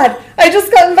 my God, I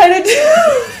just got invited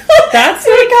to that's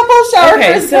a couple shower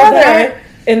for his brother.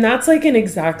 And that's, like, in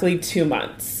exactly 2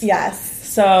 months. Yes.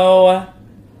 So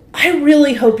I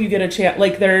really hope you get a chance.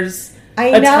 Like, there's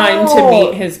time to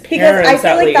meet his parents, because I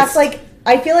feel at like least. that's, like,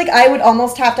 I feel like I would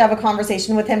almost have to have a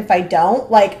conversation with him if I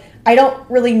don't. Like, I don't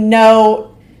really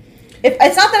know. If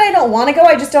it's not that I don't want to go,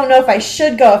 I just don't know if I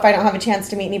should go if I don't have a chance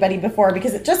to meet anybody before,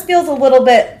 because it just feels a little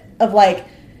bit of, like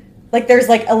there's,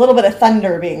 like, a little bit of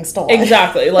thunder being stolen.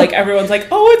 Exactly. Like, everyone's like,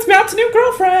 oh, it's Matt's new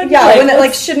girlfriend. Yeah, when it,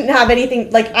 like, shouldn't have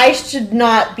anything. Like, I should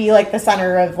not be, like, the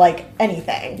center of, like,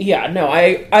 anything. Yeah, no,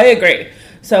 I agree.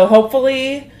 So,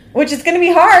 hopefully... Which is going to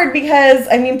be hard because,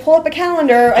 I mean, pull up a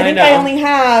calendar. I think I only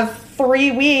have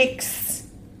 3 weeks.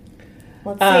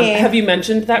 Let's see. Have you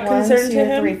mentioned that concern to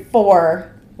him? 1, 2, 3,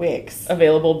 4 weeks.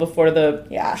 Available before the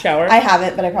shower? I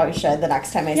haven't, but I probably should the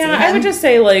next time I see him. Yeah, I would just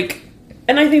say, like...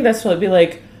 And I think that's what it'd be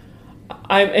like...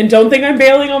 and don't think I'm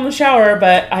bailing on the shower,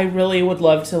 but I really would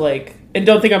love to, like... And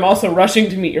don't think I'm also rushing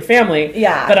to meet your family.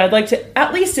 Yeah. But I'd like to...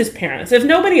 At least his parents. If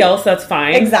nobody else, that's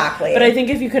fine. Exactly. But I think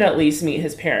if you could at least meet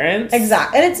his parents...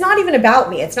 Exactly. And it's not even about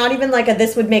me. It's not even like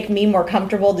this would make me more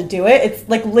comfortable to do it. It's,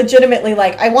 like, legitimately,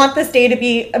 like, I want this day to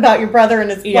be about your brother and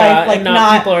his wife. Like, and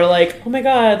not people are like, oh my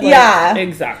God. Like, yeah.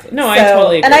 Exactly. No, I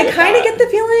totally agree. And I kind of get the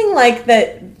feeling, like,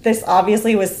 that this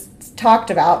obviously was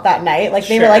talked about that night. Like,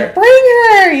 they were like, bring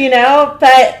her, you know?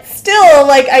 But still,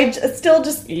 like, I still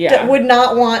just would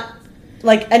not want,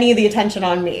 like, any of the attention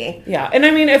on me. Yeah. And I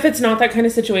mean, if it's not that kind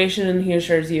of situation and he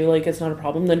assures you, like, it's not a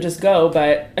problem, then just go.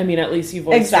 But I mean, at least you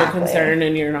voiced your concern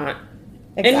and you're not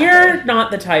and you're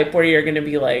not the type where you're going to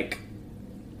be like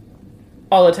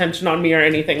all attention on me or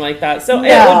anything like that. So it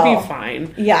would be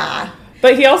fine. Yeah.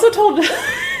 But he also told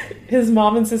his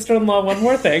mom and sister-in-law one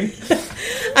more thing.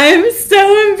 I'm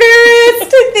so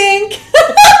embarrassed to think.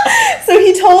 So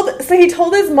he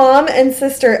told his mom and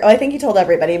sister, I think he told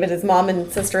everybody, but his mom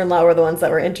and sister-in-law were the ones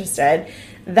that were interested,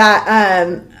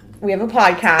 that we have a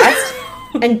podcast.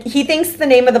 And he thinks the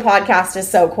name of the podcast is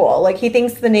so cool. Like, he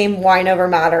thinks the name Wine Over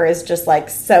Matter is just, like,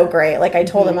 so great. Like, I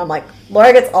told him, I'm like,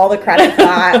 Laura gets all the credit for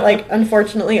that. Like,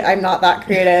 unfortunately, I'm not that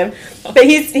creative. But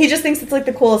he just thinks it's, like,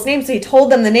 the coolest name. So he told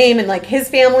them the name, and, like, his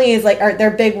family is, like,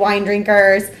 they're big wine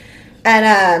drinkers.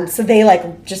 And so they,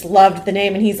 like, just loved the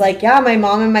name. And he's like, yeah, my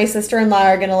mom and my sister-in-law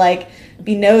are going to, like,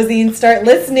 be nosy and start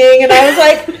listening. And I was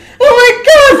like, oh my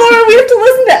God, Laura, we have to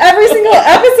listen to every single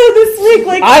episode this week.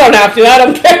 Like, I don't have to. I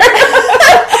don't care.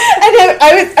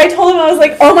 And I told him, I was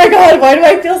like, oh my God, why do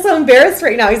I feel so embarrassed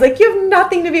right now? He's like, you have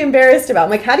nothing to be embarrassed about. I'm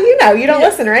like, how do you know? You don't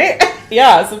listen, right?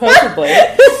 Yeah, supposedly.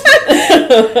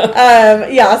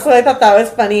 Yeah, so I thought that was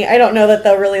funny. I don't know that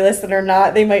they'll really listen or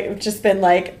not. They might have just been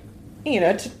like, you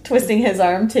know, twisting his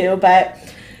arm too. But,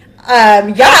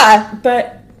 yeah.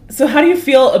 But, so how do you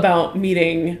feel about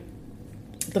meeting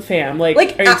the fam? Like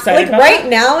are you excited about right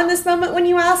now in this moment when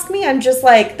you ask me, I'm just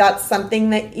like, that's something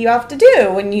that you have to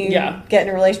do when you get in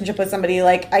a relationship with somebody.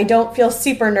 Like, I don't feel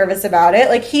super nervous about it.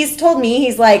 Like, he's told me,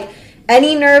 he's like,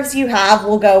 any nerves you have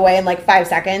will go away in like 5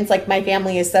 seconds. Like, my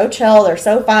family is so chill. They're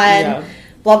so fun. Yeah.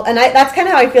 And that's kind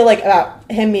of how I feel like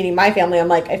about him meeting my family. I'm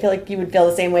like, I feel like you would feel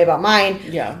the same way about mine.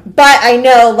 Yeah. But I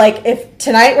know, like, if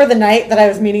tonight were the night that I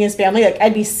was meeting his family, like,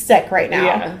 I'd be sick right now.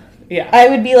 Yeah. Yeah. I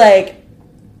would be like,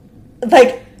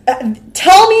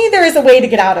 tell me there is a way to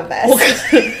get out of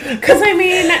this. Because I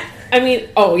mean,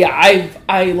 oh yeah,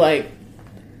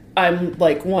 I'm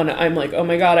like, oh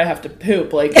my god, I have to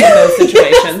poop, like, in those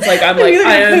situations. Like, I'm like,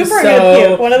 I am so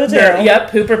puke, one of the two.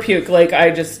 Yep, poop or puke. Like,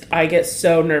 I get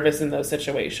so nervous in those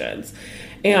situations.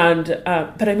 And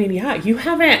but I mean, yeah,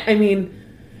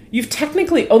 you've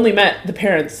technically only met the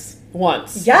parents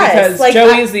once. Yes, because like,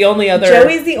 Joey's the only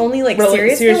like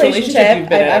serious relationship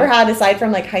I've ever had aside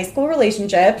from like high school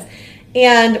relationships.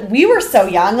 And we were so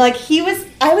young. Like,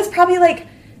 I was probably like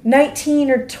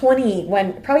 19 or 20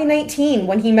 probably 19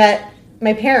 when he met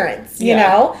my parents, you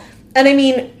know? And I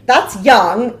mean, that's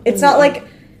young. It's not like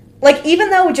even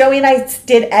though Joey and I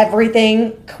did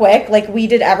everything quick, like we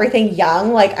did everything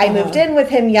young, like I moved in with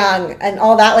him young and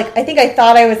all that. Like, I think I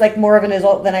thought I was like more of an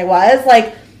adult than I was.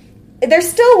 Like, there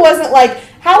still wasn't like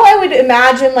how I would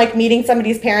imagine like meeting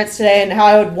somebody's parents today and how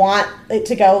I would want it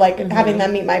to go, like having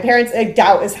them meet my parents. I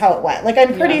doubt is how it went. Like,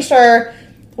 I'm pretty sure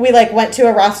we like went to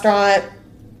a restaurant.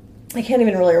 I can't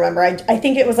even really remember. I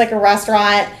think it was like a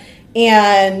restaurant,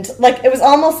 and like it was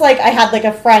almost like I had like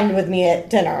a friend with me at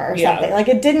dinner or something. Like,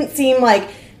 it didn't seem like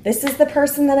this is the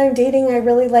person that I'm dating. I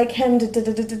really like him.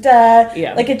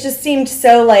 Yeah. Like, it just seemed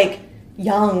so like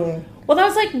young. Well, that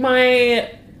was like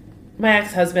my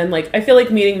ex-husband. Like, I feel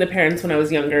like meeting the parents when I was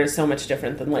younger is so much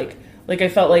different than like I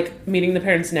felt like meeting the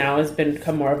parents now has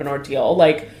become more of an ordeal.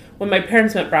 Like, when my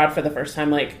parents met Brad for the first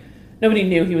time, like, nobody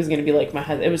knew he was going to be like my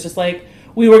husband. It was just like,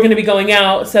 we were going to be going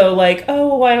out, so like,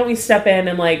 oh, why don't we step in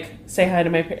and like say hi to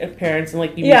my parents and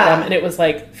like you meet them, and it was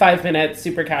like 5 minutes,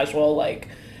 super casual, like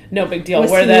no big deal. Was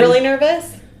he really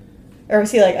nervous, or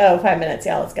was he like, oh, 5 minutes,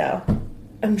 yeah, let's go?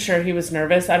 I'm sure he was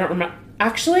nervous. I don't remember.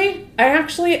 I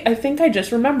think I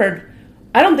just remembered.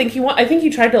 I don't think I think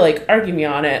he tried to like argue me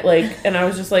on it, like, and I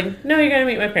was just like, no, you're gonna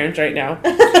meet my parents right now.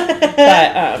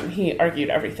 But he argued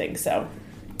everything. So,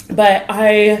 but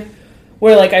I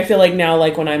feel like now,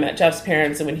 like when I met Jeff's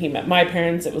parents and when he met my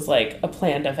parents, it was like a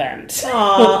planned event.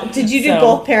 Aww. Did you do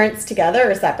both parents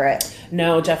together or separate?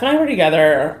 No, Jeff and I were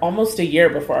together almost a year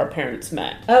before our parents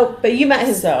met. Oh, but you met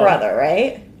his brother,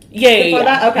 right? Yeah.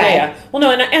 That? Okay. Yeah. Well,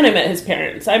 no, and I met his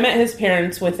parents. I met his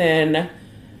parents within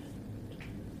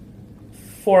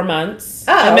 4 months.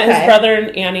 Oh, I met his brother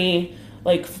and Annie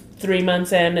like 3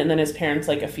 months in, and then his parents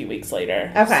like a few weeks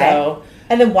later. Okay. So,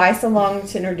 and then why so long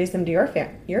to introduce them to your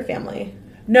family?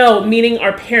 No, meeting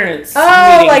our parents.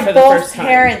 Oh, meeting like for the both first time.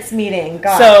 parents meeting.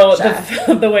 Gotcha.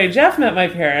 So the way Jeff met my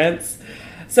parents,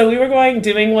 so we were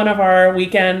doing one of our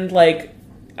weekend, like,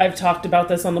 I've talked about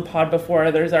this on the pod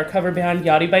before. There's our cover band,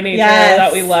 Yachty by Nature,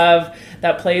 that we love,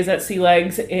 that plays at Sea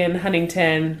Legs in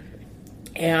Huntington.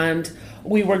 And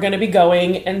we were going to be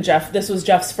going, and this was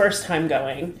Jeff's first time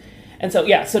going. And so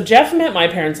Jeff met my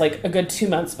parents like a good 2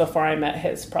 months before I met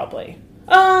his, probably.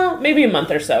 Maybe a month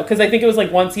or so. Because I think it was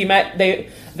like once he met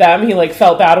them, he like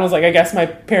felt bad and was like, I guess my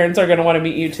parents are going to want to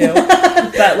meet you too.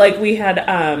 But like we had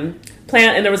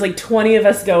planned, and there was like 20 of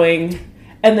us going.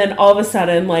 And then all of a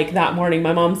sudden, like that morning,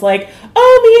 my mom's like,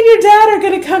 oh, me and your dad are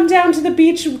going to come down to the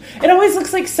beach. It always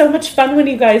looks like so much fun when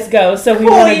you guys go. So we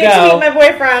want to go. To meet my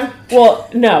boyfriend. Well,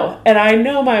 no. And I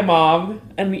know my mom,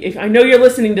 and I know you're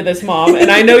listening to this, Mom,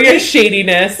 and I know your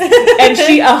shadiness. And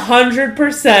she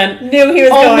 100% knew he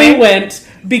was only went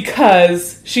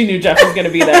because she knew Jeff was going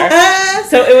to be there.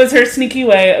 So it was her sneaky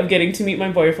way of getting to meet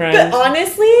my boyfriend. But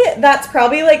honestly, that's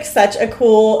probably like such a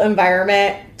cool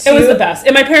environment. It was the best.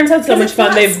 And my parents had so much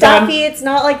fun. They've stuffy. It's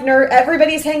not like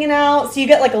everybody's hanging out, so you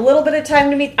get like a little bit of time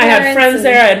to meet the parents. I had friends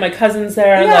there. I had my cousins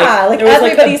there. Yeah, like there was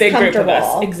like everybody's a big group of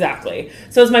comfortable. us. Exactly.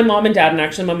 So it was my mom and dad, and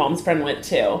actually my mom's friend went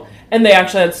too. And they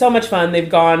actually had so much fun. They've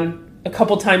gone a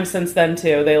couple times since then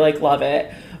too. They like love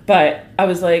it. But I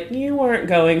was like, you weren't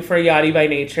going for Yachty by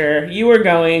Nature. You were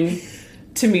going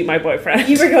to meet my boyfriend.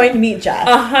 You were going to meet Jeff.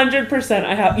 100%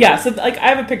 I have. Yeah, so like I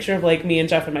have a picture of like me and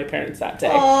Jeff and my parents that day.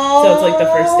 Aww, so it's like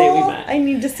the first day we met. I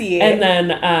need to see it.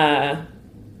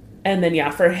 And then yeah,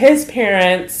 for his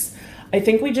parents, I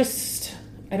think we just,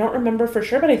 I don't remember for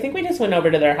sure, but I think we just went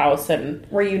over to their house and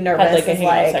were you nervous? Had like a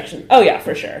hangout section. Oh yeah,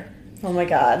 for sure. Oh my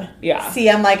God. Yeah. See,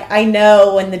 I'm like, I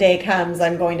know when the day comes,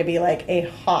 I'm going to be like a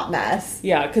hot mess.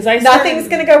 Yeah, because nothing's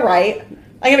going to go right.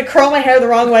 I'm going to curl my hair the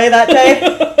wrong way that day.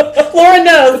 Lauren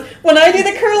knows, when I do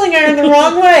the curling iron the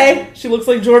wrong way. She looks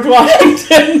like George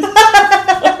Washington. I'm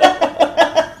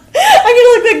going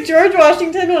to look like George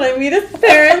Washington when I meet his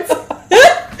parents.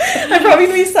 I'm probably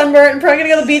going to be sunburnt. I'm probably going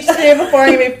to go to the beach the day before.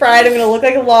 I'm going to be fried. I'm going to look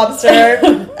like a lobster.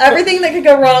 Everything that could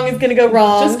go wrong is going to go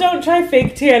wrong. Just don't try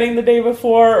fake tanning the day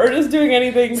before or just doing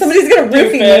anything Somebody's going to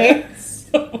roofie me.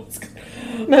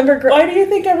 Remember, why do you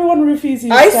think everyone roofies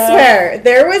you? I swear,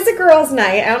 there was a girls'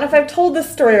 night. I don't know if I've told this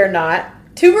story or not.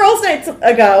 2 girls' nights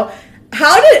ago.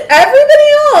 How did everybody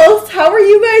else? How were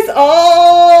you guys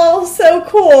all so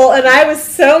cool? And I was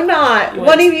so not.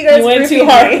 One of you guys went too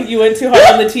hard. You went too hard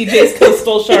on the TJ's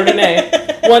Coastal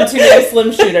Chardonnay. One too many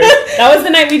Slim Shooters. That was the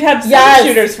night we'd had Slim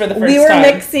Shooters for the first time. We were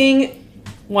mixing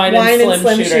wine and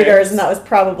Slim Shooters, and that was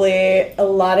probably a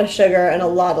lot of sugar and a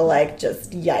lot of like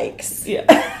just yikes.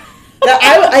 Yeah.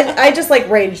 I just like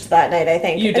raged that night, I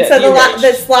think. You did. And so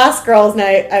this last girls'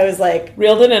 night, I was like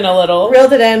reeled it in a little.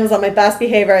 Reeled it in, was on my best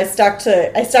behavior. I stuck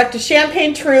to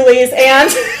champagne Trulies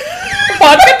and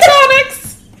vodka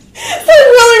tonics. So I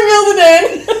really reeled it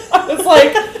in. I was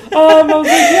like,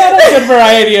 you had a good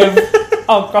variety of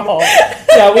alcohol.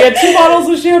 Yeah, we had 2 bottles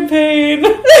of champagne.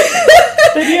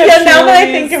 Then yeah, now that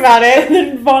I think about it. And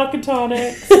then vodka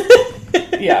tonics.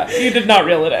 Yeah, you did not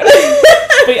reel it in.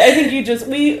 But I think you just,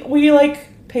 we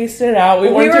like paced it out. We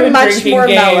weren't doing much drinking more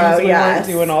games. Mellow, we yes. weren't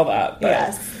doing all that. But,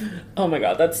 yes. Oh my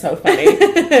God, that's so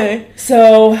funny.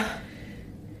 So,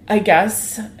 I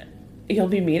guess you'll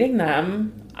be meeting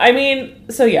them. I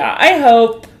mean, so yeah, I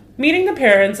hope meeting the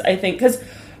parents, I think, because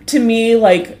to me,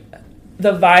 like,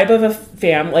 the vibe of a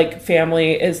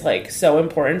family is like so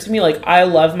important to me. Like, I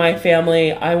love my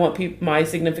family. I want my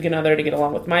significant other to get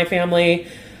along with my family.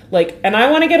 Like, and I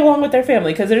want to get along with their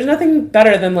family because there's nothing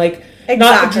better than like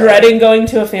not dreading going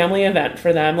to a family event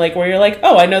for them. Like where you're like,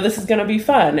 oh, I know this is going to be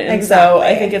fun. And so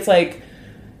I think it's like,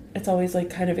 it's always like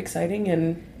kind of exciting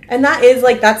and that is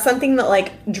like, that's something that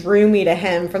like drew me to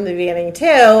him from the beginning too.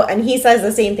 And he says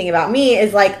the same thing about me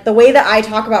is like the way that I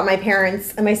talk about my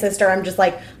parents and my sister, I'm just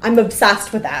like, I'm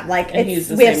obsessed with them. Like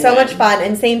we have so much fun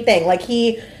and same thing. Like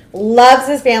he loves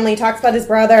his family, talks about his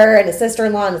brother and his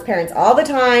sister-in-law and his parents all the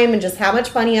time and just how much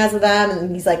fun he has with them.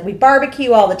 And he's like, we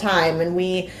barbecue all the time and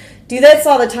we do this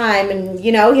all the time. And,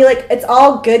 you know, he like, it's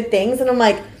all good things. And I'm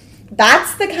like,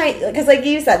 that's the kind, because like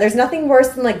you said, there's nothing worse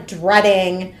than like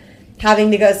dreading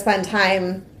having to go spend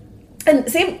time. And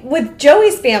same with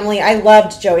Joey's family. I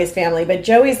loved Joey's family, but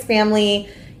Joey's family,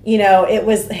 you know, it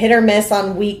was hit or miss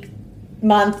on week,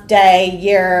 month, day,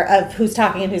 year of who's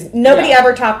talking and who's nobody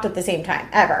ever talked at the same time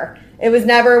ever. It was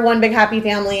never one big happy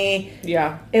family.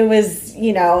 Yeah. It was,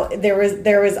 you know, there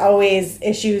was always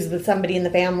issues with somebody in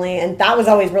the family and that was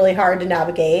always really hard to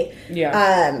navigate.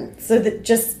 Yeah. So that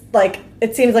just like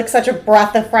it seems like such a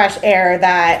breath of fresh air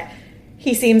that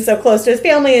he seems so close to his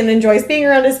family and enjoys being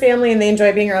around his family and they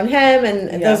enjoy being around him.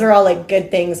 And those are all like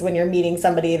good things when you're meeting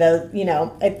somebody that, you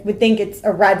know, I would think it's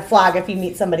a red flag if you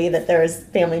meet somebody that there's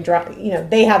family drama, you know,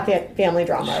 they have family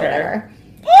drama or whatever.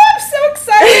 Oh, I'm so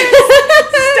excited.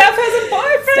 Steph has a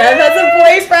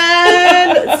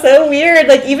boyfriend. It's so weird.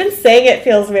 Like even saying it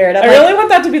feels weird. I really want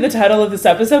that to be the title of this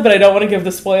episode, but I don't want to give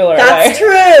the spoiler away. That's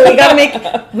true.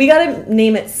 We gotta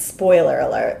name it Spoiler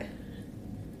Alert.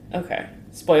 Okay.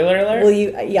 Spoiler alert? Will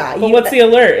you? Yeah. But what's the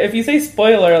alert? If you say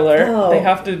spoiler alert, they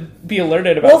have to be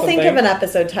alerted about something. We'll think of an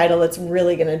episode title that's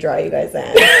really going to draw you guys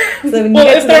in. So well,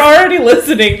 if they're already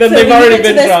listening, then they've already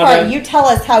been drawn in. You tell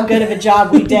us how good of a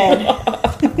job we did.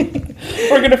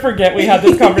 We're going to forget we had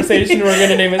this conversation. We're going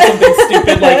to name it something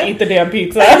stupid like Eat the Damn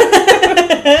Pizza.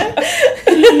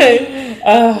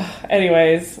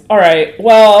 Anyways. All right.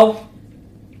 Well,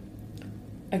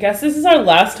 I guess this is our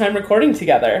last time recording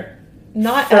together.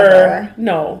 Not ever.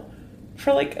 No.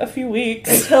 For like a few weeks.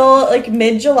 Until like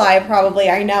mid-July probably.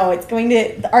 I know. It's going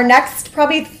to... Our next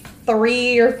probably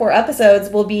 3 or 4 episodes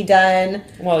will be done...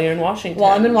 While you're in Washington.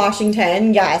 While I'm in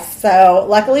Washington, yes. So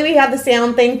luckily we have the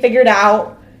sound thing figured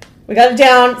out. We got it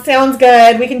down. Sounds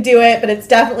good. We can do it, but it's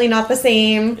definitely not the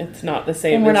same. It's not the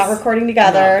same. And we're not recording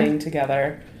together. Not being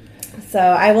together. So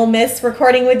I will miss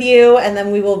recording with you, and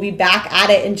then we will be back at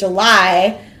it in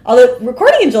July. Although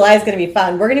recording in July is going to be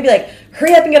fun. We're going to be like,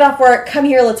 hurry up and get off work. Come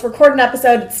here. Let's record an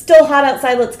episode. It's still hot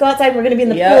outside. Let's go outside. We're going to be in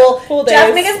the pool.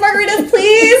 Jeff, make us margaritas,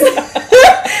 please.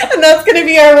 And that's going to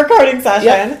be our recording session.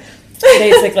 Yep.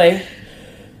 Basically.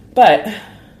 But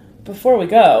before we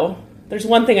go, there's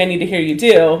one thing I need to hear you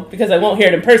do because I won't hear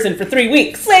it in person for 3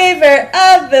 weeks. Flavor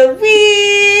of the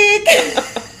week.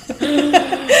 All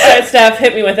right, Steph,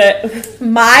 hit me with it.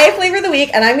 My flavor of the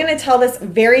week, and I'm going to tell this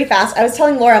very fast. I was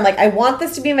telling Laura, I'm like, I want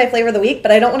this to be my flavor of the week,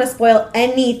 but I don't want to spoil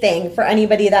anything for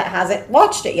anybody that hasn't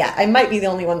watched it yet. I might be the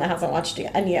only one that hasn't watched it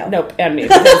yet. And you. Nope, and me,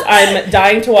 because I'm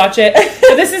dying to watch it.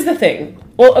 But this is the thing.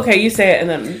 Well, okay, you say it, and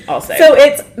then I'll say it. So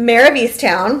it's Mare of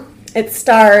Easttown. It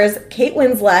stars Kate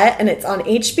Winslet, and it's on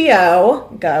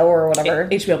HBO Go or whatever.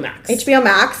 HBO Max. HBO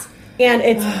Max. And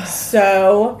it's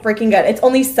so freaking good. It's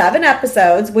only 7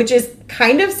 episodes, which is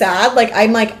kind of sad. Like,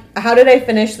 I'm like, how did I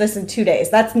finish this in 2 days?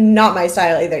 That's not my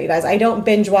style either, you guys. I don't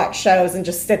binge watch shows and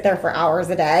just sit there for hours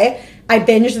a day. I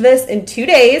binged this in 2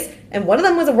 days, and one of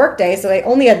them was a work day, so I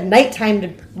only had nighttime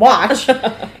to watch.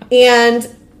 And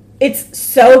it's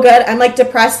so good. I'm, like,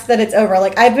 depressed that it's over.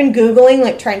 Like, I've been Googling,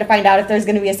 like, trying to find out if there's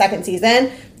going to be a second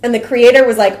season. And the creator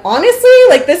was like, honestly,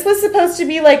 like, this was supposed to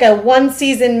be, like, a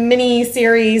 1-season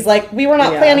mini-series. Like, we were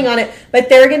not planning on it. But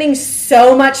they're getting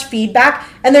so much feedback.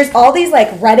 And there's all these, like,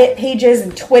 Reddit pages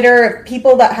and Twitter of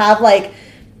people that have, like,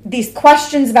 these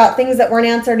questions about things that weren't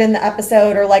answered in the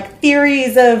episode, or, like,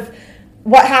 theories of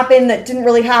what happened that didn't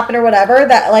really happen or whatever,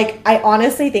 that, like, I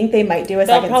honestly think they might do a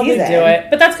second season. They'll probably do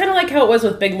it. But that's kind of like how it was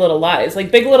with Big Little Lies.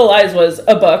 Like, Big Little Lies was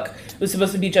a book. It was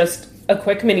supposed to be just a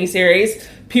quick mini-series.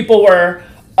 People were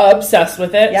obsessed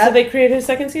with it, so they created a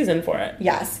second season for it.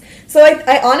 Yes. So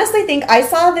I honestly think I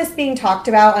saw this being talked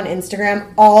about on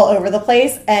Instagram all over the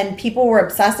place, and people were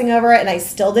obsessing over it, and I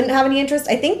still didn't have any interest.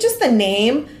 I think just the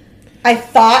name, I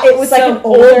thought it was so like an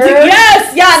older...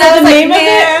 Yes! Yeah, so the name of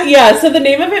it, yeah, so the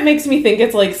name of it makes me think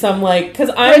it's like some, like...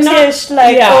 Because I'm British, not...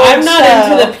 like, I'm not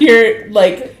show. into the pure,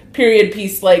 like, period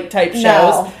piece, like, type shows.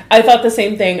 No. I thought the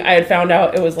same thing. I had found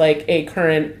out it was, like, a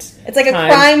current... It's like a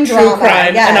crime drama. True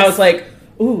crime. Yes. And I was like...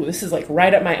 Ooh, this is like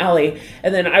right up my alley.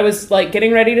 And then I was like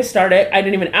getting ready to start it. I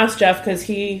didn't even ask Jeff because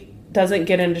he doesn't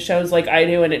get into shows like I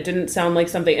do, and it didn't sound like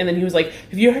something. And then he was like,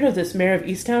 have you heard of this Mayor of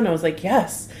Easttown? I was like,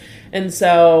 yes. And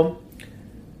so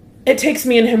it takes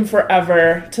me and him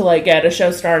forever to like get a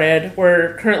show started.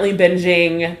 We're currently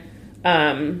binging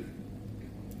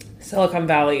Silicon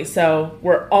Valley, so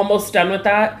we're almost done with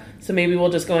that. So maybe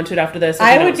we'll just go into it after this.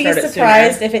 I would be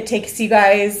surprised if it takes you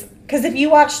guys, because if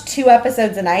you watch 2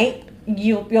 episodes a night,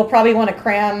 you'll probably want to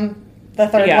cram the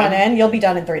third one in. You'll be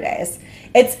done in 3 days.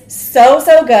 It's so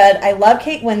good. I love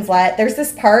Kate Winslet. There's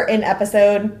this part in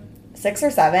episode 6 or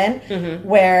 7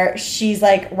 where she's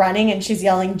like running and she's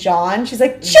yelling John. She's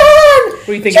like, John!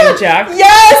 Were you thinking of Jack?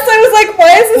 Yes! I was like,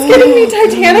 why is this giving me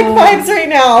Titanic vibes right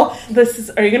now?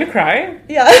 Are you gonna cry?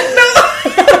 Yeah.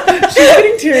 No. She's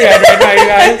getting teary-eyed right now, you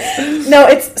guys. No,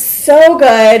 it's so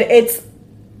good. It's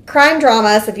crime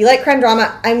drama, so if you like crime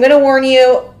drama, I'm going to warn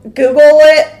you, Google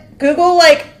it. Google,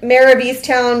 like, Mayor of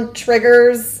Easttown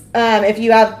triggers. If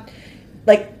you have,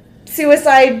 like,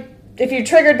 suicide, if you're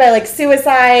triggered by, like,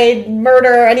 suicide,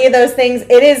 murder, any of those things,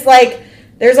 it is, like,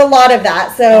 there's a lot of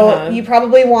that. So you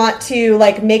probably want to,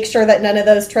 like, make sure that none of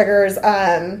those triggers,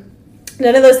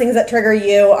 none of those things that trigger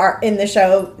you are in the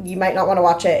show. You might not want to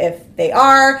watch it if they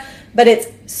are. But it's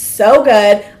so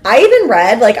good. I even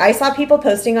read, like, I saw people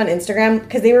posting on Instagram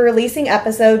because they were releasing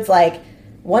episodes, like,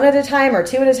 1 at a time or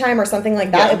 2 at a time or something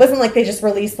like that. Yeah. It wasn't like they just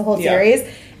released the whole series.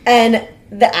 And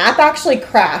the app actually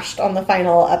crashed on the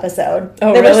final episode.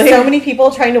 Oh, there really? were so many people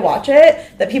trying to watch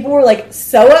it that people were, like,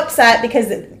 so upset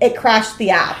because it crashed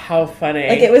the app. How funny.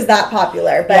 Like, it was that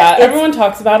popular. But yeah, everyone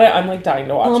talks about it. I'm, like, dying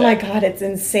to watch it. Oh, my God, it's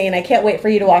insane. I can't wait for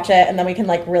you to watch it, and then we can,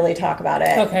 like, really talk about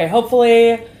it. Okay,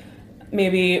 hopefully...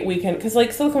 Maybe we can, because,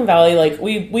 like, Silicon Valley, like,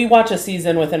 we watch a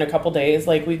season within a couple days.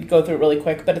 Like, we go through it really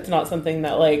quick, but it's not something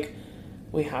that, like,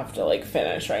 we have to, like,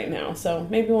 finish right now. So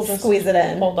maybe we'll just squeeze it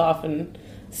in, hold off and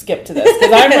skip to this.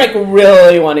 Because I'm, like,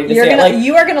 really wanting to see it. Like,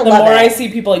 you are going to love it. The more I see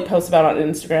people, like, post about it on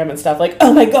Instagram and stuff, like,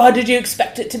 oh, my God, did you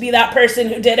expect it to be that person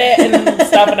who did it? And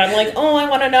stuff. And I'm like, oh, I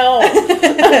want to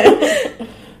know.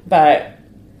 But,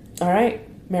 all right,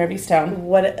 Mayor of Easttown.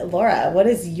 Laura, what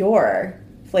is your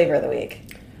flavor of the week?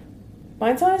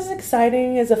 Mine's not as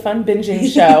exciting as a fun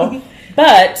binging show,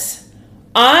 but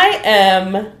I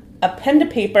am a pen to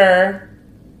paper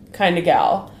kind of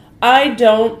gal. I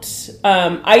don't,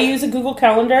 I use a Google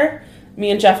Calendar. Me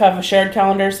and Jeff have a shared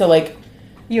calendar, so, like,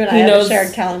 you and I have a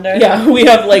shared calendar. Yeah, we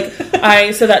have, like,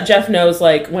 so that Jeff knows,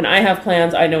 like, when I have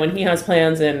plans, I know when he has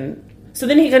plans, and so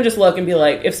then he can just look and be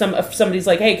like, if somebody's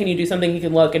like, hey, can you do something, he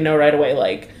can look and know right away,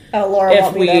 like, oh, Laura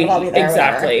won't be there, but I'll be there.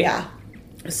 Exactly. Yeah.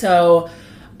 So,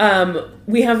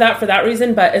 we have that for that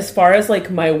reason, but as far as,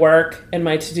 like, my work and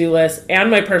my to-do list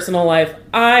and my personal life,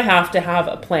 I have to have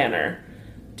a planner.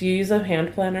 Do you use a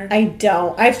hand planner? I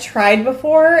don't. I've tried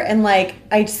before, and, like,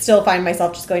 I still find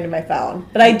myself just going to my phone.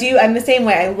 But I'm the same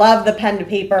way. I love the pen to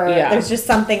paper. Yeah. There's just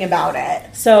something about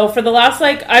it. So for the last,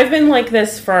 like, I've been like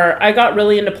this I got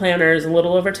really into planners a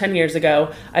little over 10 years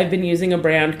ago. I've been using a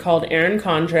brand called Erin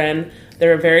Condren.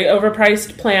 They're a very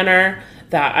overpriced planner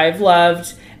that I've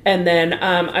loved. And then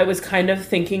I was kind of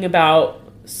thinking about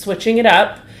switching it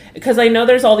up. because I know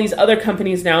there's all these other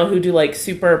companies now who do like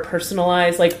super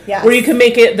personalized, like Yes. where you can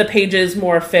make it the pages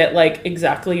more fit like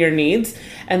exactly your needs,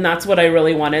 and that's what I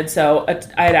really wanted. So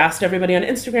I had asked everybody on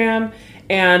Instagram,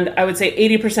 and I would say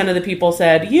 80% of the people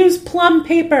said use plum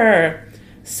paper.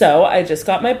 So I just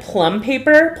got my plum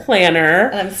paper planner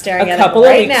And I'm staring a at couple it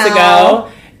of right weeks now.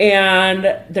 ago.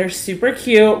 And they're super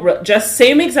cute. Just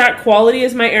same exact quality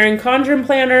as my Erin Condren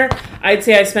planner. I'd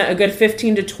say I spent a good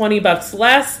 $15 to $20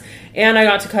 less, and I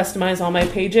got to customize all my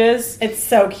pages. It's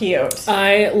so cute.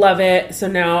 I love it. So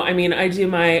now, I mean, I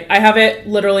have it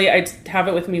literally, I have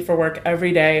it with me for work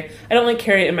every day. I don't like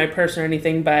carry it in my purse or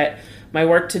anything, but my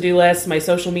work to-do lists, my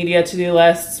social media to-do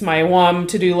lists, my WOM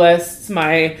to-do lists,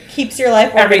 my Keeps your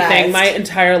life organized. everything. My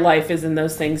entire life is in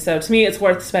those things. So to me, it's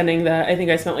worth spending I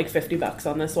think I spent like $50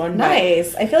 on this one.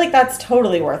 Nice. I feel like that's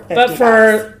totally worth $50. But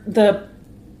for the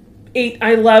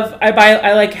I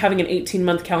like having an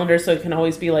 18-month calendar, so it can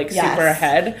always be like Yes. super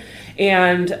ahead.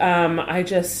 And I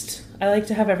like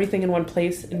to have everything in one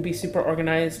place and be super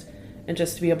organized and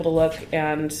just to be able to look.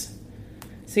 And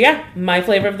so yeah, my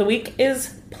flavor of the week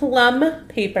is plum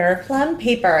paper. Plum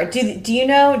paper. Do you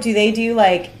know, do they do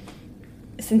like,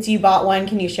 since you bought one,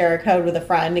 can you share a code with a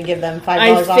friend and give them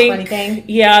 $5 off or anything?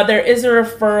 Yeah, there is a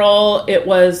referral. It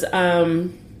was,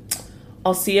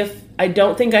 I'll see if, I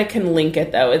don't think I can link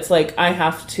it though. It's like I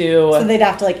have to. So they'd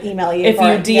have to like email you. If you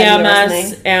for it, DM or us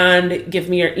something. and give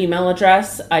me your email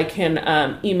address, I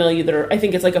can email you I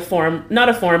think it's like a form, not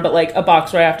a form, but like a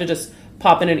box where I have to just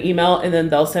pop in an email and then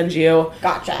they'll send you.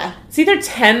 Gotcha. It's either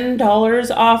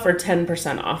 $10 off or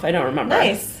 10% off. I don't remember.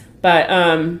 Nice. But,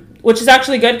 which is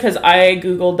actually good because I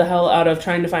Googled the hell out of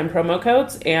trying to find promo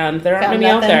codes and there aren't Found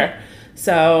many out nothing. there.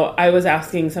 So I was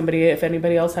asking somebody if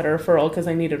anybody else had a referral because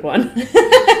I needed one. But,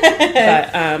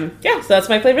 yeah, so that's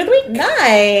my flavor of the week.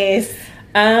 Nice.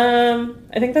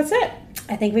 I think that's it.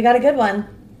 I think we got a good one.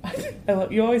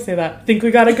 You always say that. Think we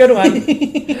got a good one.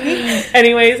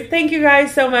 Anyways, thank you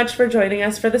guys so much for joining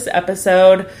us for this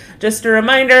episode. Just a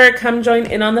reminder, come join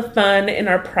in on the fun in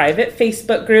our private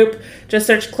Facebook group. Just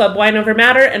search Club Wine Over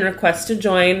Matter and request to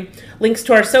join. Links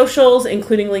to our socials,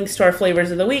 including links to our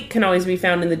flavors of the week, can always be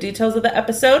found in the details of the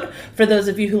episode. For those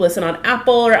of you who listen on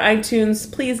Apple or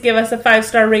iTunes, please give us a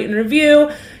 5-star rate and review.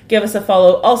 Give us a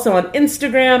follow also on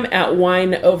Instagram at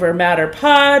Wine Over Matter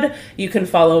Pod. You can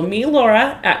follow me,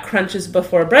 Laura, at Crunches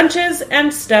Before Brunches,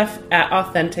 and Steph at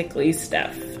Authentically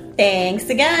Steph. Thanks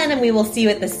again, and we will see you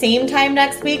at the same time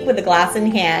next week with a glass in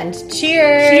hand.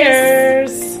 Cheers.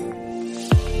 Cheers!